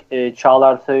having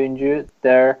Çağlar Söyüncü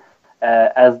there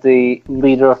as the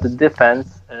leader of the defense.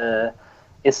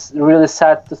 It's really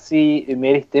sad to see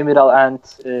Merih Demiral and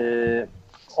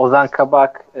Ozan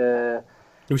Kabak.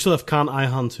 We still have Kaan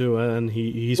Ayhan too, and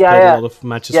he's played a lot of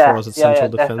matches for us at central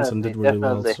defense and did really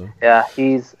well. So. Yeah,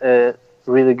 he's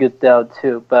really good there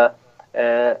too. But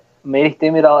Merih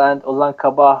Demiral and Ozan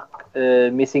Kabak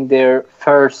missing their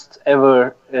first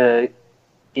ever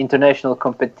international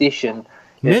competition.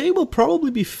 Merih will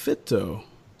probably be fit though.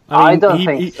 I don't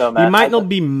think so, man. He might not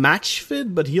be match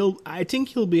fit, but I think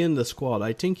he'll be in the squad.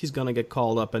 I think he's gonna get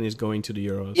called up and he's going to the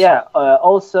Euros. Yeah.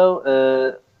 Also,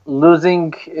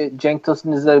 losing Cenk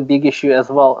Tosun is a big issue as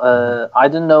well. I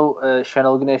don't know.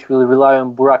 Şenol Güneş will rely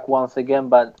on Burak once again,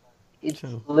 but it's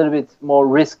a little bit more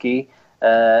risky.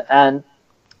 And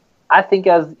I think,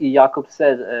 as Jakub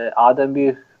said, Adem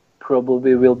Büyük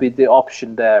probably will be the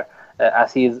option there,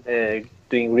 as he's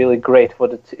doing really great for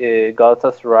the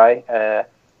Galatasaray.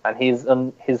 And he's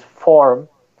on his form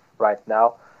right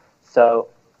now. So,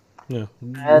 yeah.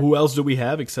 Who else do we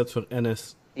have except for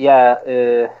Enes? Yeah,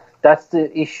 that's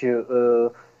the issue.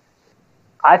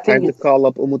 I think time to call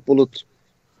up Umut Bulut.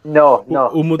 No.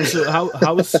 Umut,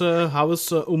 how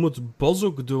is Umut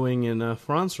Bozok doing in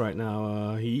France right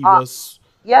now? He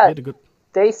had a good.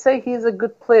 They say he's a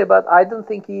good player, but I don't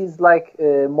think he's like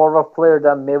more of a player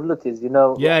than Mevlut is.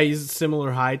 Yeah, he's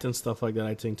similar height and stuff like that.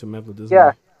 I think to Mevlut, isn't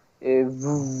he?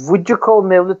 Would you call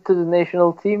Mevlut to the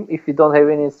national team if you don't have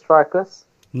any strikers?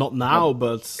 Not now,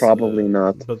 but probably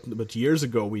not. But years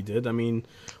ago we did. I mean,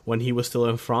 when he was still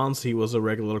in France, he was a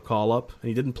regular call-up, and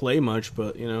he didn't play much.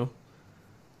 But we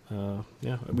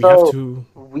have to.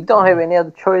 We don't have any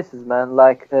other choices, man.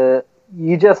 Like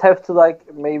you just have to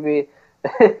maybe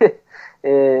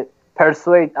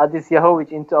persuade Adis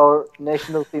Yahovic into our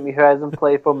national team who hasn't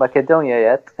played for Macedonia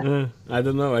yet. I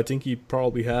don't know. I think he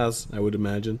probably has, I would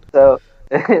imagine. So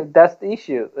that's the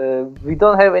issue. We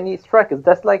don't have any strikers.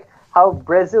 That's like how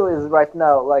Brazil is right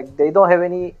now. Like they don't have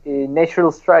any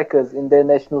natural strikers in their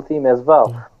national team as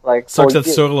well. Like sucks that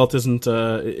Sørloth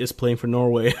is playing for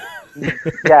Norway.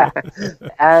 Yeah,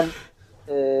 and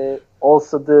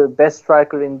also the best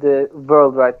striker in the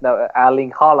world right now,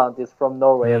 Erling Haaland, is from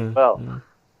Norway as well. Yeah.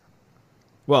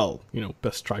 Well,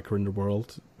 best striker in the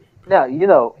world. Yeah,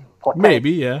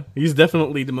 maybe, yeah. He's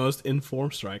definitely the most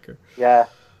informed striker. Yeah.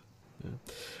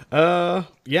 And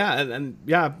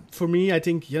for me, I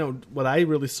think, what I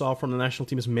really saw from the national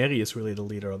team is Meri is really the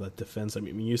leader of that defense. I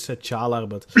mean, you said Çağlar,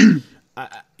 but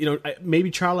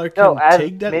maybe Çağlar can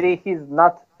take that. Maybe he's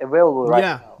not available right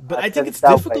now. But I think it's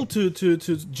difficult to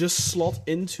just slot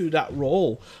into that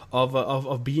role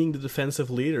of being the defensive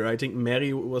leader. I think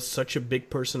Meri was such a big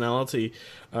personality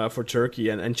for Turkey,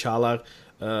 and Çağlar.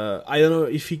 I don't know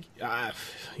if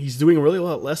he's doing really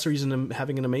well at Leicester. He's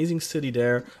having an amazing season.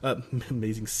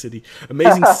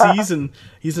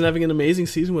 He's having an amazing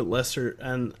season with Leicester,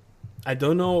 and I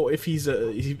don't know if he's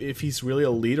really a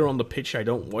leader on the pitch. I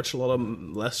don't watch a lot of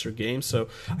Leicester games, so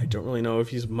I don't really know if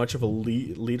he's much of a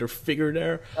leader figure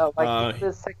there.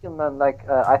 The second man,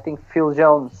 I think Phil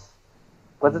Jones.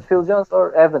 Was it Phil Jones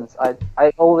or Evans?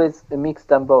 I always mix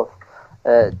them both.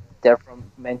 They're from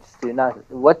Manchester United.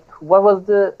 What was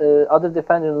the other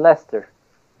defender in Leicester?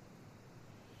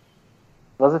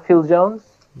 Was it Phil Jones?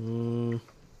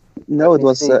 No, it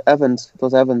was Evans. It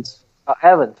was Evans.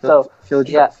 Evans. Phil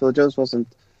Jones wasn't.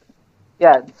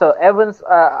 Yeah, so Evans,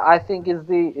 I think, is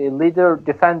the leader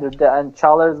defender, and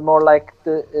Çağlar is more like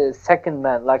the second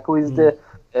man, who is the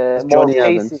more Johnny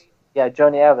pacey. Evans. Yeah,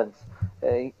 Johnny Evans,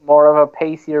 more of a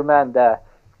pacier man there.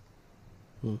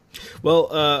 Well,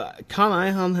 Kaan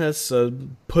Ayhan has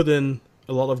put in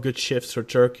a lot of good shifts for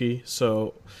Turkey,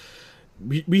 so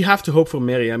we have to hope for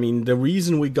Meri. I mean, the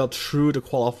reason we got through the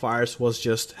qualifiers was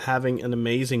just having an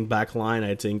amazing back line,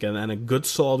 I think, and a good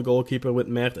solid goalkeeper with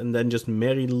Mert, and then just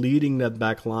Meri leading that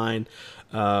back line.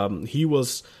 He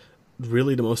was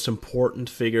really the most important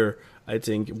figure, I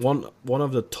think, one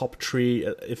of the top three,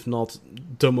 if not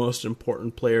the most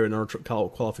important player in our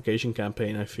qualification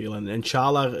campaign, I feel. And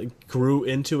Çağlar grew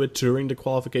into it during the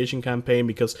qualification campaign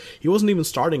because he wasn't even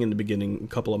starting in the beginning a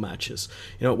couple of matches.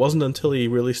 It wasn't until he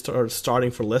really started starting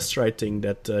for Leicester, I think,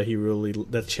 that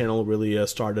that channel really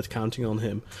started counting on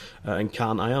him. And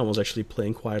Kaan Ayhan was actually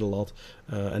playing quite a lot.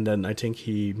 And then I think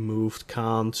he moved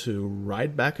Kaan to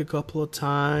right back a couple of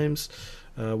times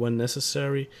when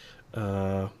necessary.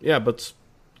 But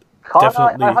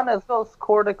definitely. Ayhan as well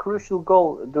scored a crucial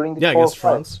goal during the against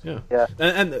France. Yeah.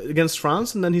 And against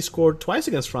France, and then he scored twice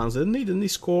against France, didn't he? Didn't he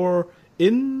score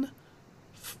in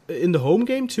the home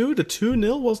game too? The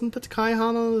 2-0, wasn't that Kai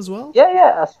Hanan as well?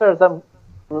 Yeah. As far as I'm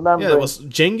remembering. Yeah, it was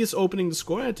Cengiz opening the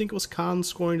score. I think it was Kaan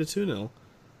scoring the 2-0.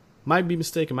 Might be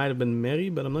mistaken. Might have been Meri,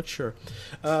 but I'm not sure.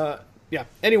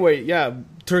 Anyway,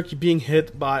 Turkey being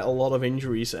hit by a lot of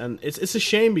injuries, and it's a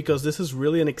shame because this is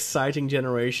really an exciting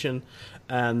generation,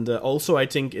 and also I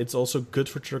think it's also good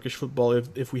for Turkish football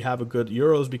if we have a good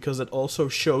Euros, because it also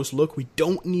shows, look, we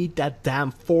don't need that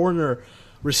damn foreigner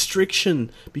restriction,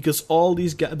 because all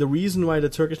these guys, the reason why the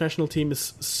Turkish national team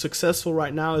is successful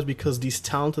right now is because these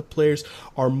talented players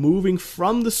are moving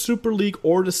from the Super League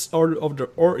or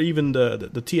even the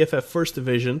TFF First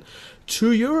Division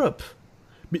to Europe.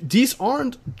 These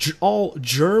aren't all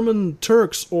German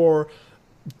Turks or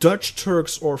Dutch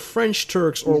Turks or French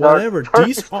Turks or whatever.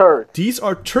 These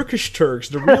are Turkish Turks,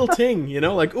 the real thing,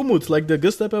 like Umut, like the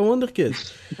Gustav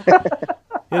Wonderkid.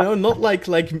 Not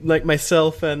like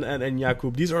myself and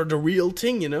Jakub. These are the real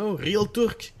thing, real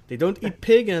Turk. They don't eat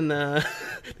pig and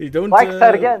they don't like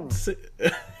that again.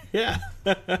 Yeah.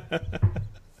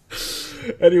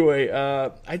 Anyway,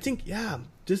 I think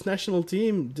this national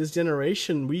team, this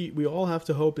generation, we all have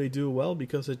to hope they do well,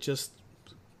 because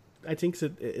I think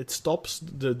it stops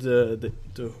the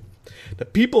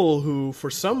people who for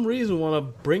some reason want to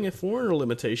bring a foreigner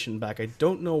limitation back. I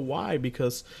don't know why,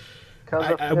 because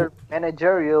of their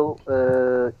managerial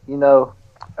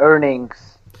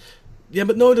earnings. Yeah,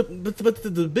 but no, but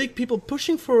the big people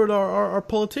pushing for it are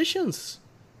politicians.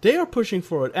 They are pushing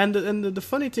for it, and the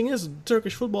funny thing is,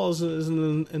 Turkish football is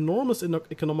an enormous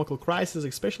economical crisis,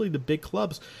 especially the big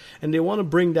clubs, and they want to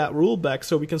bring that rule back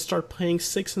so we can start paying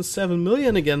 6 and 7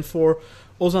 million again for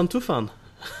Ozan Tufan,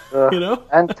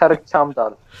 and Tarık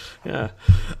Çamdal. Yeah.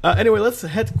 Anyway, let's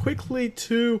head quickly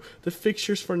to the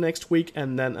fixtures for next week,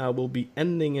 and then we'll be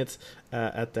ending it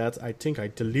at that. I think I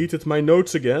deleted my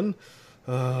notes again.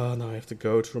 Now I have to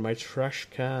go through my trash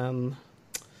can.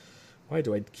 Why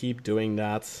do I keep doing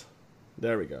that?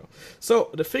 There we go. So,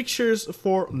 the fixtures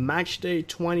for match day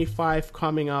 25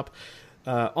 coming up.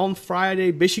 On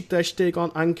Friday, Beşiktaş take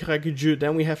on Ankaragücü.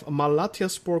 Then we have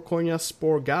Malatyaspor,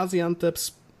 Konyaspor,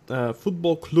 Gaziantep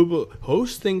Football Club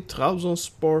hosting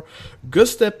Trabzonspor,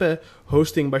 Göztepe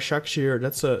hosting Başakşehir.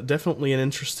 That's definitely an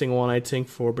interesting one, I think,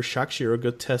 for Başakşehir, a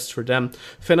good test for them.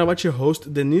 Fenerbahçe host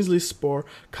Denizlispor,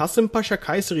 Kasımpaşa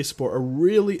Kayserispor, a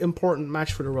really important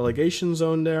match for the relegation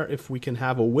zone there. If we can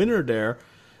have a winner there,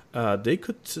 they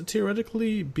could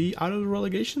theoretically be out of the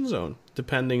relegation zone,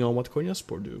 depending on what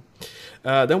Konyaspor do.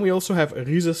 Then we also have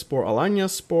Rizespor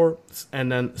Alanyaspor,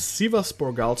 and then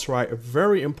Sivasspor Galatasaray, a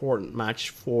very important match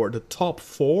for the top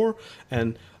four,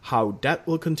 and how that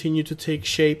will continue to take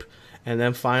shape. And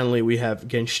then finally we have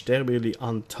Gençlerbirliği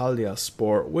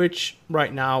Antalyaspor, which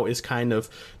right now is kind of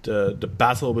the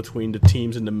battle between the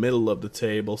teams in the middle of the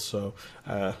table. So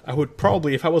I would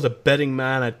probably, if I was a betting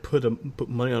man, I'd put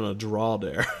money on a draw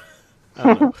there.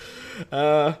 I don't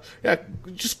know.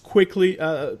 Just quickly,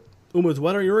 Umut,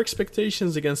 what are your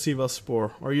expectations against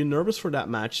Sivasspor? Are you nervous for that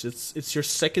match? It's your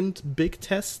second big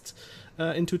test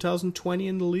in 2020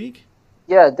 in the league?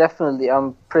 Yeah, definitely.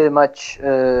 I'm pretty much,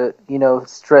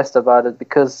 stressed about it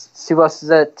because Sivas is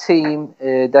a team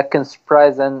that can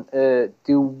surprise and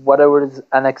do whatever is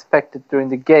unexpected during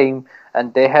the game,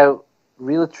 and they have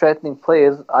really threatening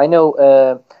players. I know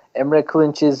Emre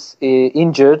Kılınç is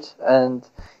injured and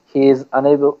he is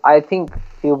unable. I think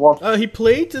he won't. He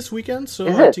played this weekend, so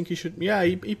I think he should. Yeah,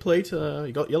 he played.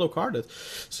 He got yellow carded,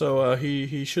 so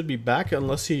he should be back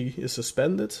unless he is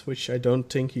suspended, which I don't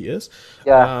think he is.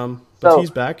 Yeah. But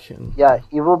he's back. Yeah,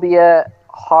 it will be a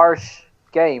harsh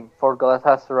game for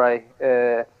Galatasaray,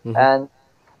 and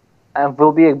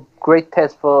will be a great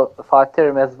test for Fatih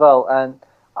Terim as well. And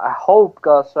I hope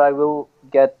Galatasaray will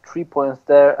get 3 points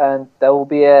there, and that will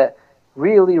be a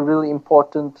really, really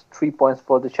important 3 points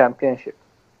for the championship.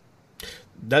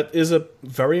 That is a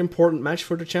very important match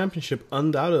for the championship,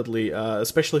 undoubtedly,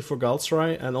 especially for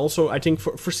Galatasaray. And also, I think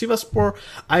for Sivasspor,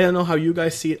 I don't know how you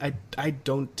guys see it. I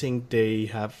don't think they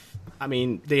have... I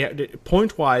mean, they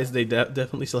point-wise, they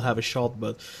definitely still have a shot,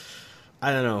 but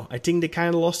I don't know. I think they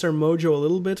kind of lost their mojo a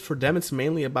little bit. For them, it's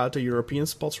mainly about the European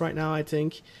spots right now, I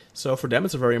think. So for them,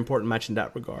 it's a very important match in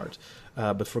that regard.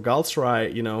 But for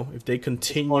Galatasaray, if they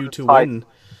continue to win,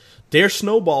 they're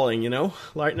snowballing,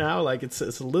 right now. Like, it's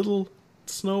a little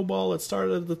snowball that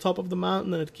started at the top of the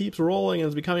mountain and it keeps rolling and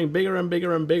it's becoming bigger and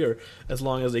bigger and bigger as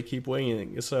long as they keep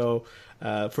winning. So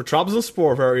for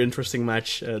Trabzonspor, very interesting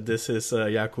match. This is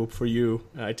Jakub, for you.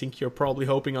 I think you're probably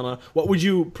hoping on what would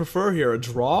you prefer here, a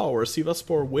draw or a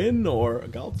Sivasspor win or a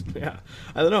Galatasaray? Yeah,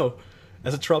 I don't know.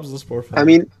 As a Trabzonspor fan, I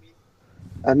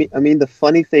mean, the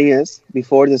funny thing is,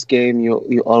 before this game,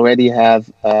 you already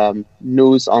have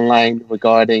news online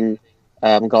regarding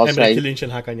Galatasaray. Emre Kılınç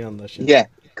and Hakan Yandaş. Yeah.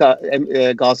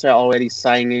 Galatasaray already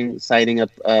signing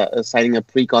a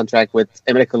pre-contract with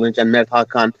Emre Kılınç and Mert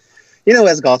Hakan.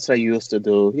 As Galatasaray used to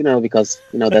do. Because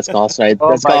that's Galatasaray.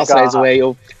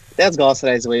 That's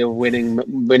Galatasaray's way of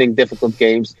winning difficult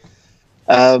games.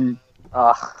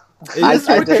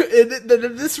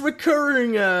 This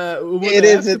recurring. It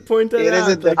isn't. It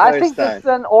isn't the I think first time. it's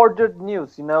an ordered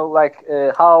news.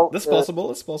 How. That's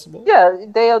possible. It's possible. Yeah,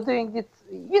 they are doing it.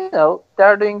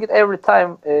 They're doing it every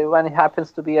time when it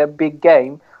happens to be a big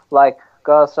game. Like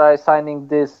Galatasaray signing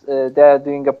this, they're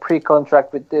doing a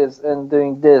pre-contract with this and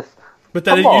doing this. But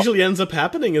then usually ends up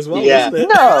happening as well, yeah. doesn't it?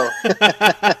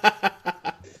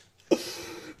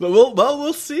 No. But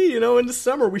we'll see. In the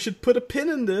summer we should put a pin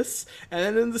in this, and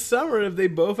then in the summer, if they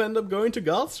both end up going to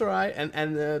Galatasaray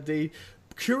and they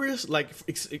curious like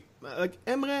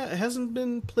Emre hasn't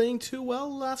been playing too well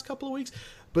the last couple of weeks,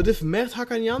 but if Mert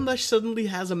Hakan Yandaş suddenly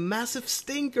has a massive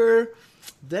stinker,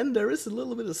 then there is a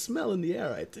little bit of smell in the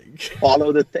air, I think.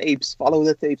 Follow the tapes.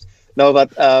 No,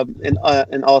 but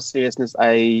in all seriousness,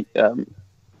 I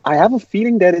have a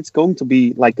feeling that it's going to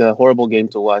be like a horrible game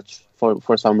to watch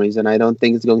for some reason. I don't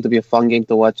think it's going to be a fun game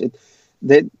to watch. It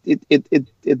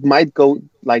might go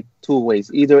like two ways.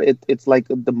 Either it's like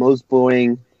the most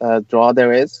boring draw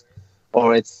there is,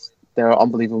 or there are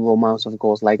unbelievable amounts of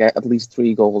goals, like at least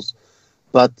 3 goals.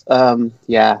 But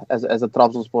as a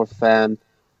Trabzonspor fan,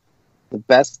 the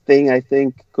best thing I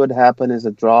think could happen is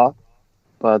a draw.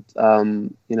 But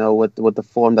with the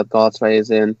form that Galatasaray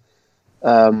is in,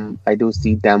 I do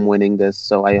see them winning this.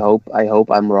 So I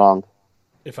hope I'm wrong.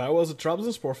 If I was a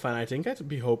Trabzonspor fan, I think I'd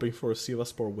be hoping for a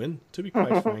Sivasspor win, to be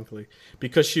quite frankly,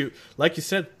 because like you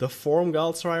said, the form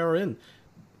Galatasaray are in,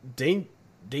 they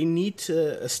need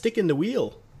a stick in the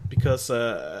wheel, because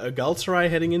Galatasaray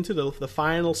heading into the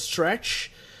final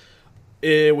stretch.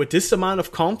 With this amount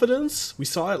of confidence, we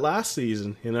saw it last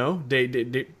season.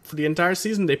 They for the entire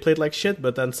season they played like shit,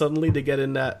 but then suddenly they get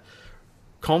in that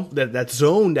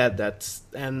zone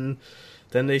and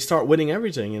then they start winning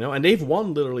everything. And they've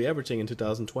won literally everything in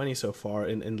 2020 so far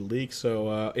in the league.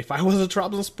 So if I was a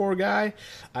Trabzonspor guy,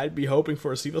 I'd be hoping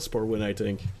for a Sivasspor win, I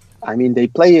think. I mean, they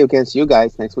play against you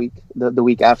guys next week, the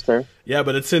week after. Yeah,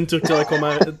 but it's in Turk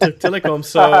Telekom,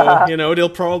 so they'll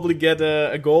probably get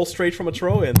a goal straight from a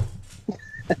throw-in.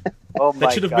 Oh my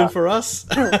that should have been for us.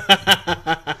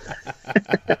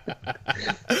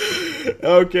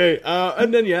 Okay,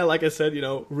 and then like I said,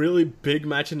 really big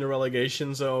match in the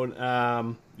relegation zone.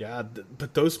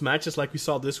 But those matches, like we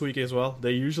saw this week as well,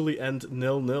 they usually end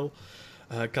 0-0.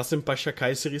 Kasımpaşa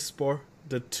Kayserispor,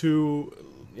 the two,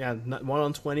 1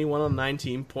 on 20, 1 on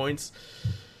 19 points.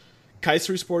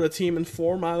 Kayserispor, the team in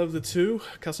form out of the two.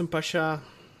 Kasımpaşa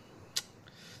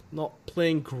not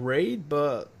playing great,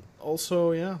 but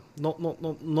also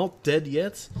not dead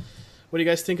yet. What do you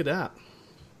guys think of that?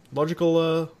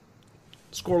 Logical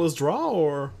scoreless draw,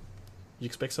 or you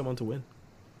expect someone to win?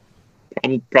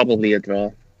 Probably a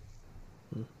draw.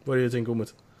 What do you think,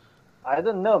 Umut? I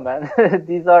don't know, man.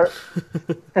 These are.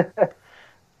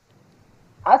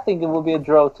 I think it will be a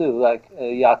draw too, like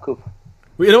Jakub.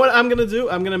 Well, you know what I'm gonna do?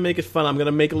 I'm gonna make it fun. I'm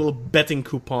gonna make a little betting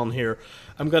coupon here.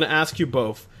 I'm gonna ask you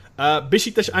both.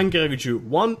 Beşiktaş Ankaragücü,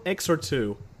 1x or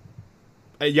 2?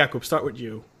 Jakub, start with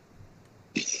you.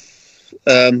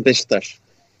 Beşiktaş.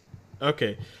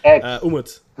 Okay. X.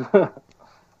 Umut.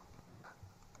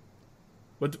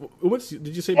 What? Umut?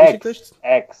 Did you say X. Beşiktaş?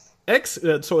 X. X?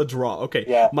 So a draw. Okay.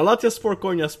 Yeah. Malatyaspor,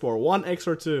 Konyaspor, 1x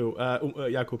or 2?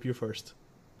 Jakub, you first.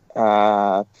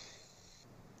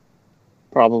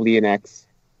 Probably an X.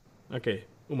 Okay.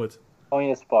 Umut.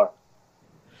 Konyaspor.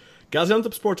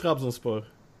 Gaziantepspor, Trabzonspor.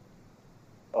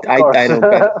 Of I course. don't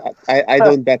bet. I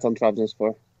don't bet on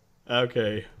Trabzonspor.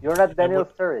 Okay. You're not Daniel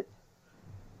Sturridge.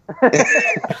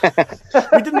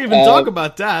 We didn't even talk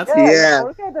about that. Yeah.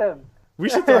 Forget him. We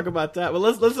should talk about that. Well,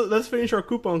 let's finish our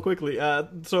coupon quickly.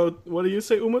 So what do you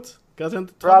say, Umut?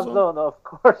 Gaziantep, Trabzon? Trabzon, of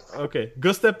course. Okay.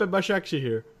 Göztepe,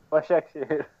 Başakşehir.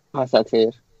 Başakşehir.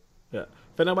 Başakşehir. Yeah.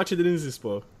 Fenerbahçe,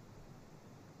 Denizlispor.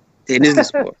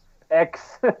 Denizlispor. X.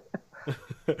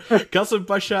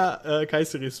 Kasımpaşa,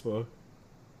 Kayserispor. A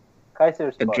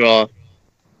Kayserispor. draw.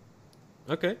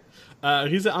 Okay.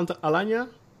 Rize, Alanya.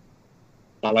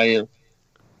 Alanya.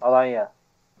 Alanya.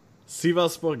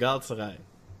 Sivasspor, Galatasaray.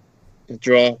 A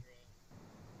draw.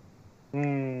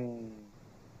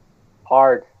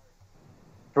 Hard.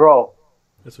 Draw.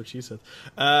 That's what she said.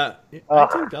 I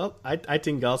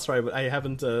think Galatasaray, but I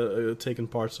haven't taken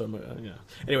part, so yeah.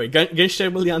 Anyway,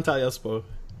 Gençlerbirliği, Antalyaspor.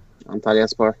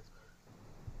 Antalyaspor.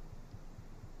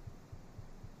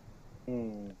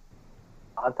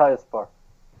 Antalyaspor.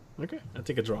 Okay, I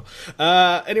take a draw.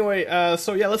 Anyway,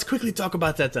 so let's quickly talk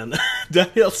about that then.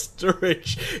 Daniel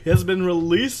Sturridge has been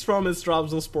released from his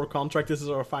Trabzonspor contract. This is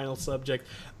our final subject.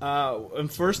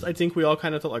 And first, I think we all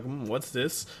kind of thought, like, what's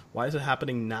this? Why is it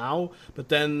happening now? But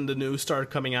then the news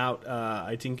started coming out,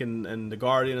 I think in The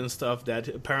Guardian and stuff, that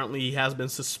apparently he has been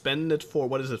suspended for,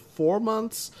 4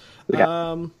 months?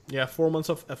 Yeah. 4 months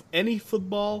of any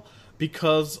football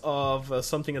because of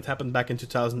something that happened back in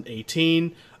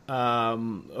 2018.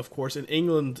 Of course, in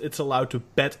England, it's allowed to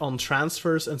bet on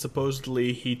transfers, and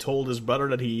supposedly he told his brother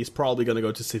that he's probably going to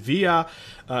go to Sevilla,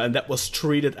 and that was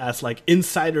treated as like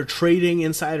insider trading,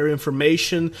 insider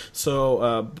information.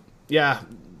 So,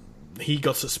 he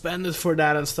got suspended for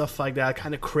that and stuff like that.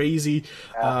 Kind of crazy.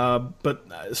 But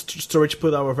Sturridge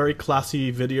put out a very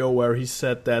classy video where he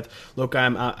said that, look,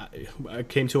 I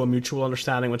came to a mutual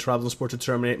understanding with Trabzonspor to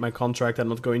terminate my contract. I'm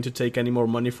not going to take any more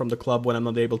money from the club when I'm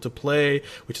not able to play,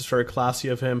 which is very classy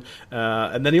of him.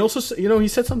 And then he also, he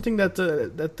said something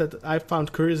that I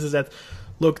found curious, is that,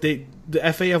 look, the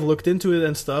FA have looked into it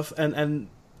and stuff, and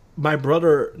my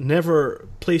brother never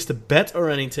placed a bet or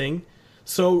anything.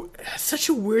 So, such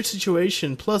a weird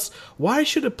situation. Plus, why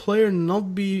should a player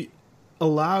not be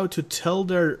allowed to tell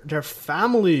their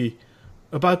family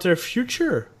about their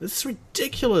future? This is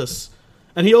ridiculous.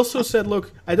 And he also said,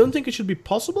 look, I don't think it should be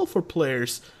possible for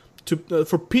players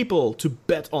for people to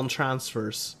bet on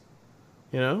transfers.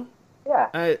 Yeah.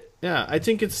 I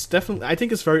think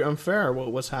it's very unfair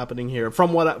what's happening here.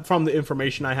 From the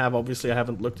information I have, obviously I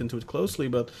haven't looked into it closely,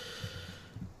 but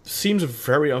seems a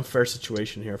very unfair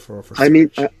situation here for I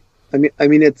mean,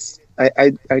 it's.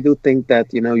 I do think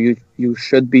that you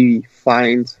should be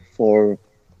fined for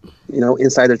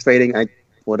insider trading. I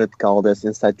wouldn't call this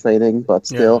inside trading, but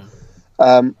still.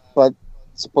 Yeah. But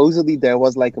supposedly there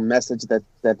was like a message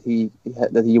that he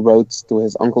wrote to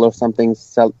his uncle or something,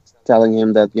 telling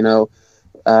him that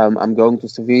I'm going to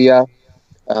Sevilla.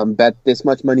 Bet this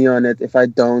much money on it. If I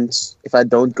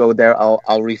don't go there,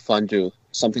 I'll refund you.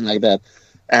 Something like that.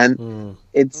 And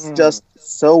it's just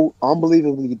so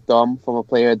unbelievably dumb from a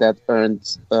player that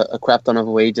earned a crap ton of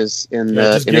wages in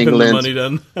just in give England. Him the money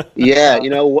then. Yeah,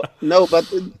 no, but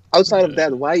outside of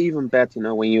that, why even bet?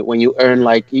 When you earn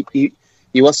like he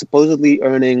was supposedly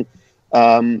earning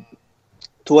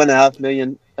 2.5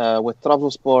 million with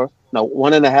Trabzonspor. No,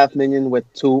 1.5 million with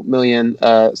 2 million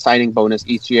signing bonus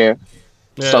each year.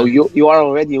 So you are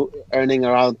already earning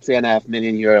around 3.5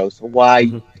 million euros.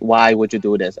 Why would you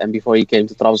do this? And before he came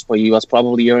to Trabzonspor, he was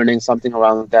probably earning something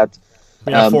around that.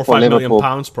 4 or 5 million Liverpool.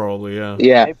 pounds probably. Yeah.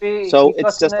 Yeah. Maybe So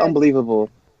it's just unbelievable.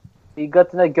 He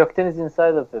got a Gökdeniz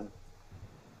inside of him.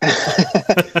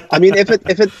 I mean, if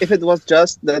it was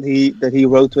just that he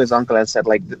wrote to his uncle and said,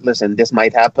 like, listen, this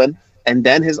might happen, and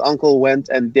then his uncle went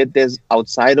and did this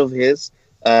outside of his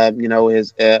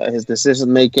his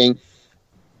decision making,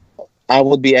 I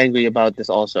would be angry about this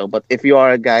also. But if you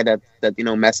are a guy that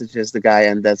messages the guy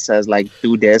and that says, like,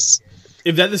 do this,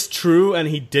 if that is true and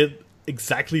he did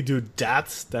exactly do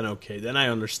that, then okay, then I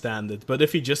understand it. But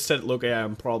if he just said, look, yeah,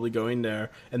 I'm probably going there,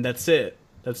 and that's it,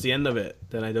 that's the end of it,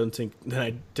 then I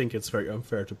think it's very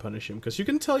unfair to punish him, because you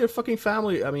can tell your fucking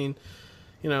family. I mean,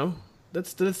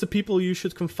 that's the people you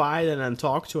should confide in and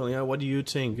talk to, and what do you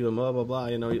think? Blah blah blah.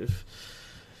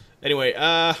 Anyway,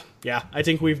 yeah, I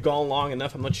think we've gone long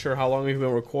enough. I'm not sure how long we've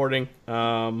been recording.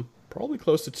 Probably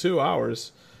close to 2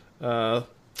 hours.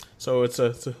 So it's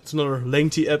another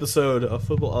lengthy episode of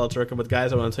Football Alltrekken. But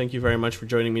guys, I want to thank you very much for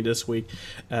joining me this week,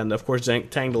 and of course thank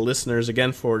the listeners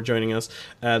again for joining us.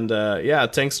 And yeah,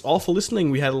 thanks all for listening.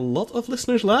 We had a lot of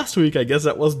listeners last week. I guess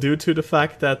that was due to the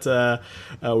fact that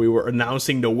we were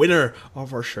announcing the winner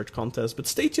of our shirt contest. But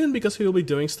stay tuned, because we will be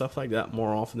doing stuff like that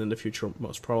more often in the future,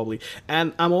 most probably.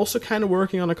 And I'm also kind of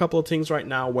working on a couple of things right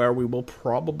now where we will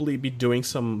probably be doing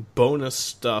some bonus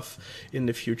stuff in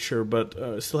the future,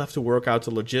 but still have to work out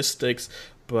the logistics.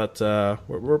 But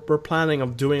we're planning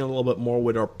of doing a little bit more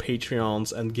with our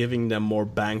Patreons and giving them more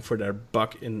bang for their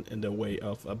buck in the way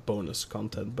of a bonus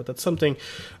content. But that's something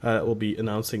we'll be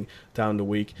announcing down the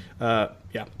week. Yeah,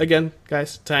 again,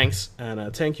 guys, thanks,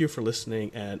 and thank you for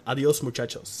listening, and adios,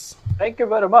 muchachos. Thank you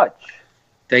very much.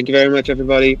 Thank you very much,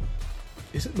 everybody.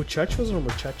 Is it muchachos or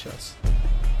muchachas?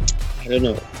 I don't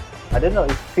know.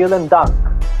 It's vielen Dank.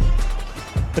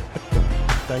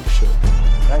 Dankeschön.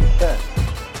 Dankeschön.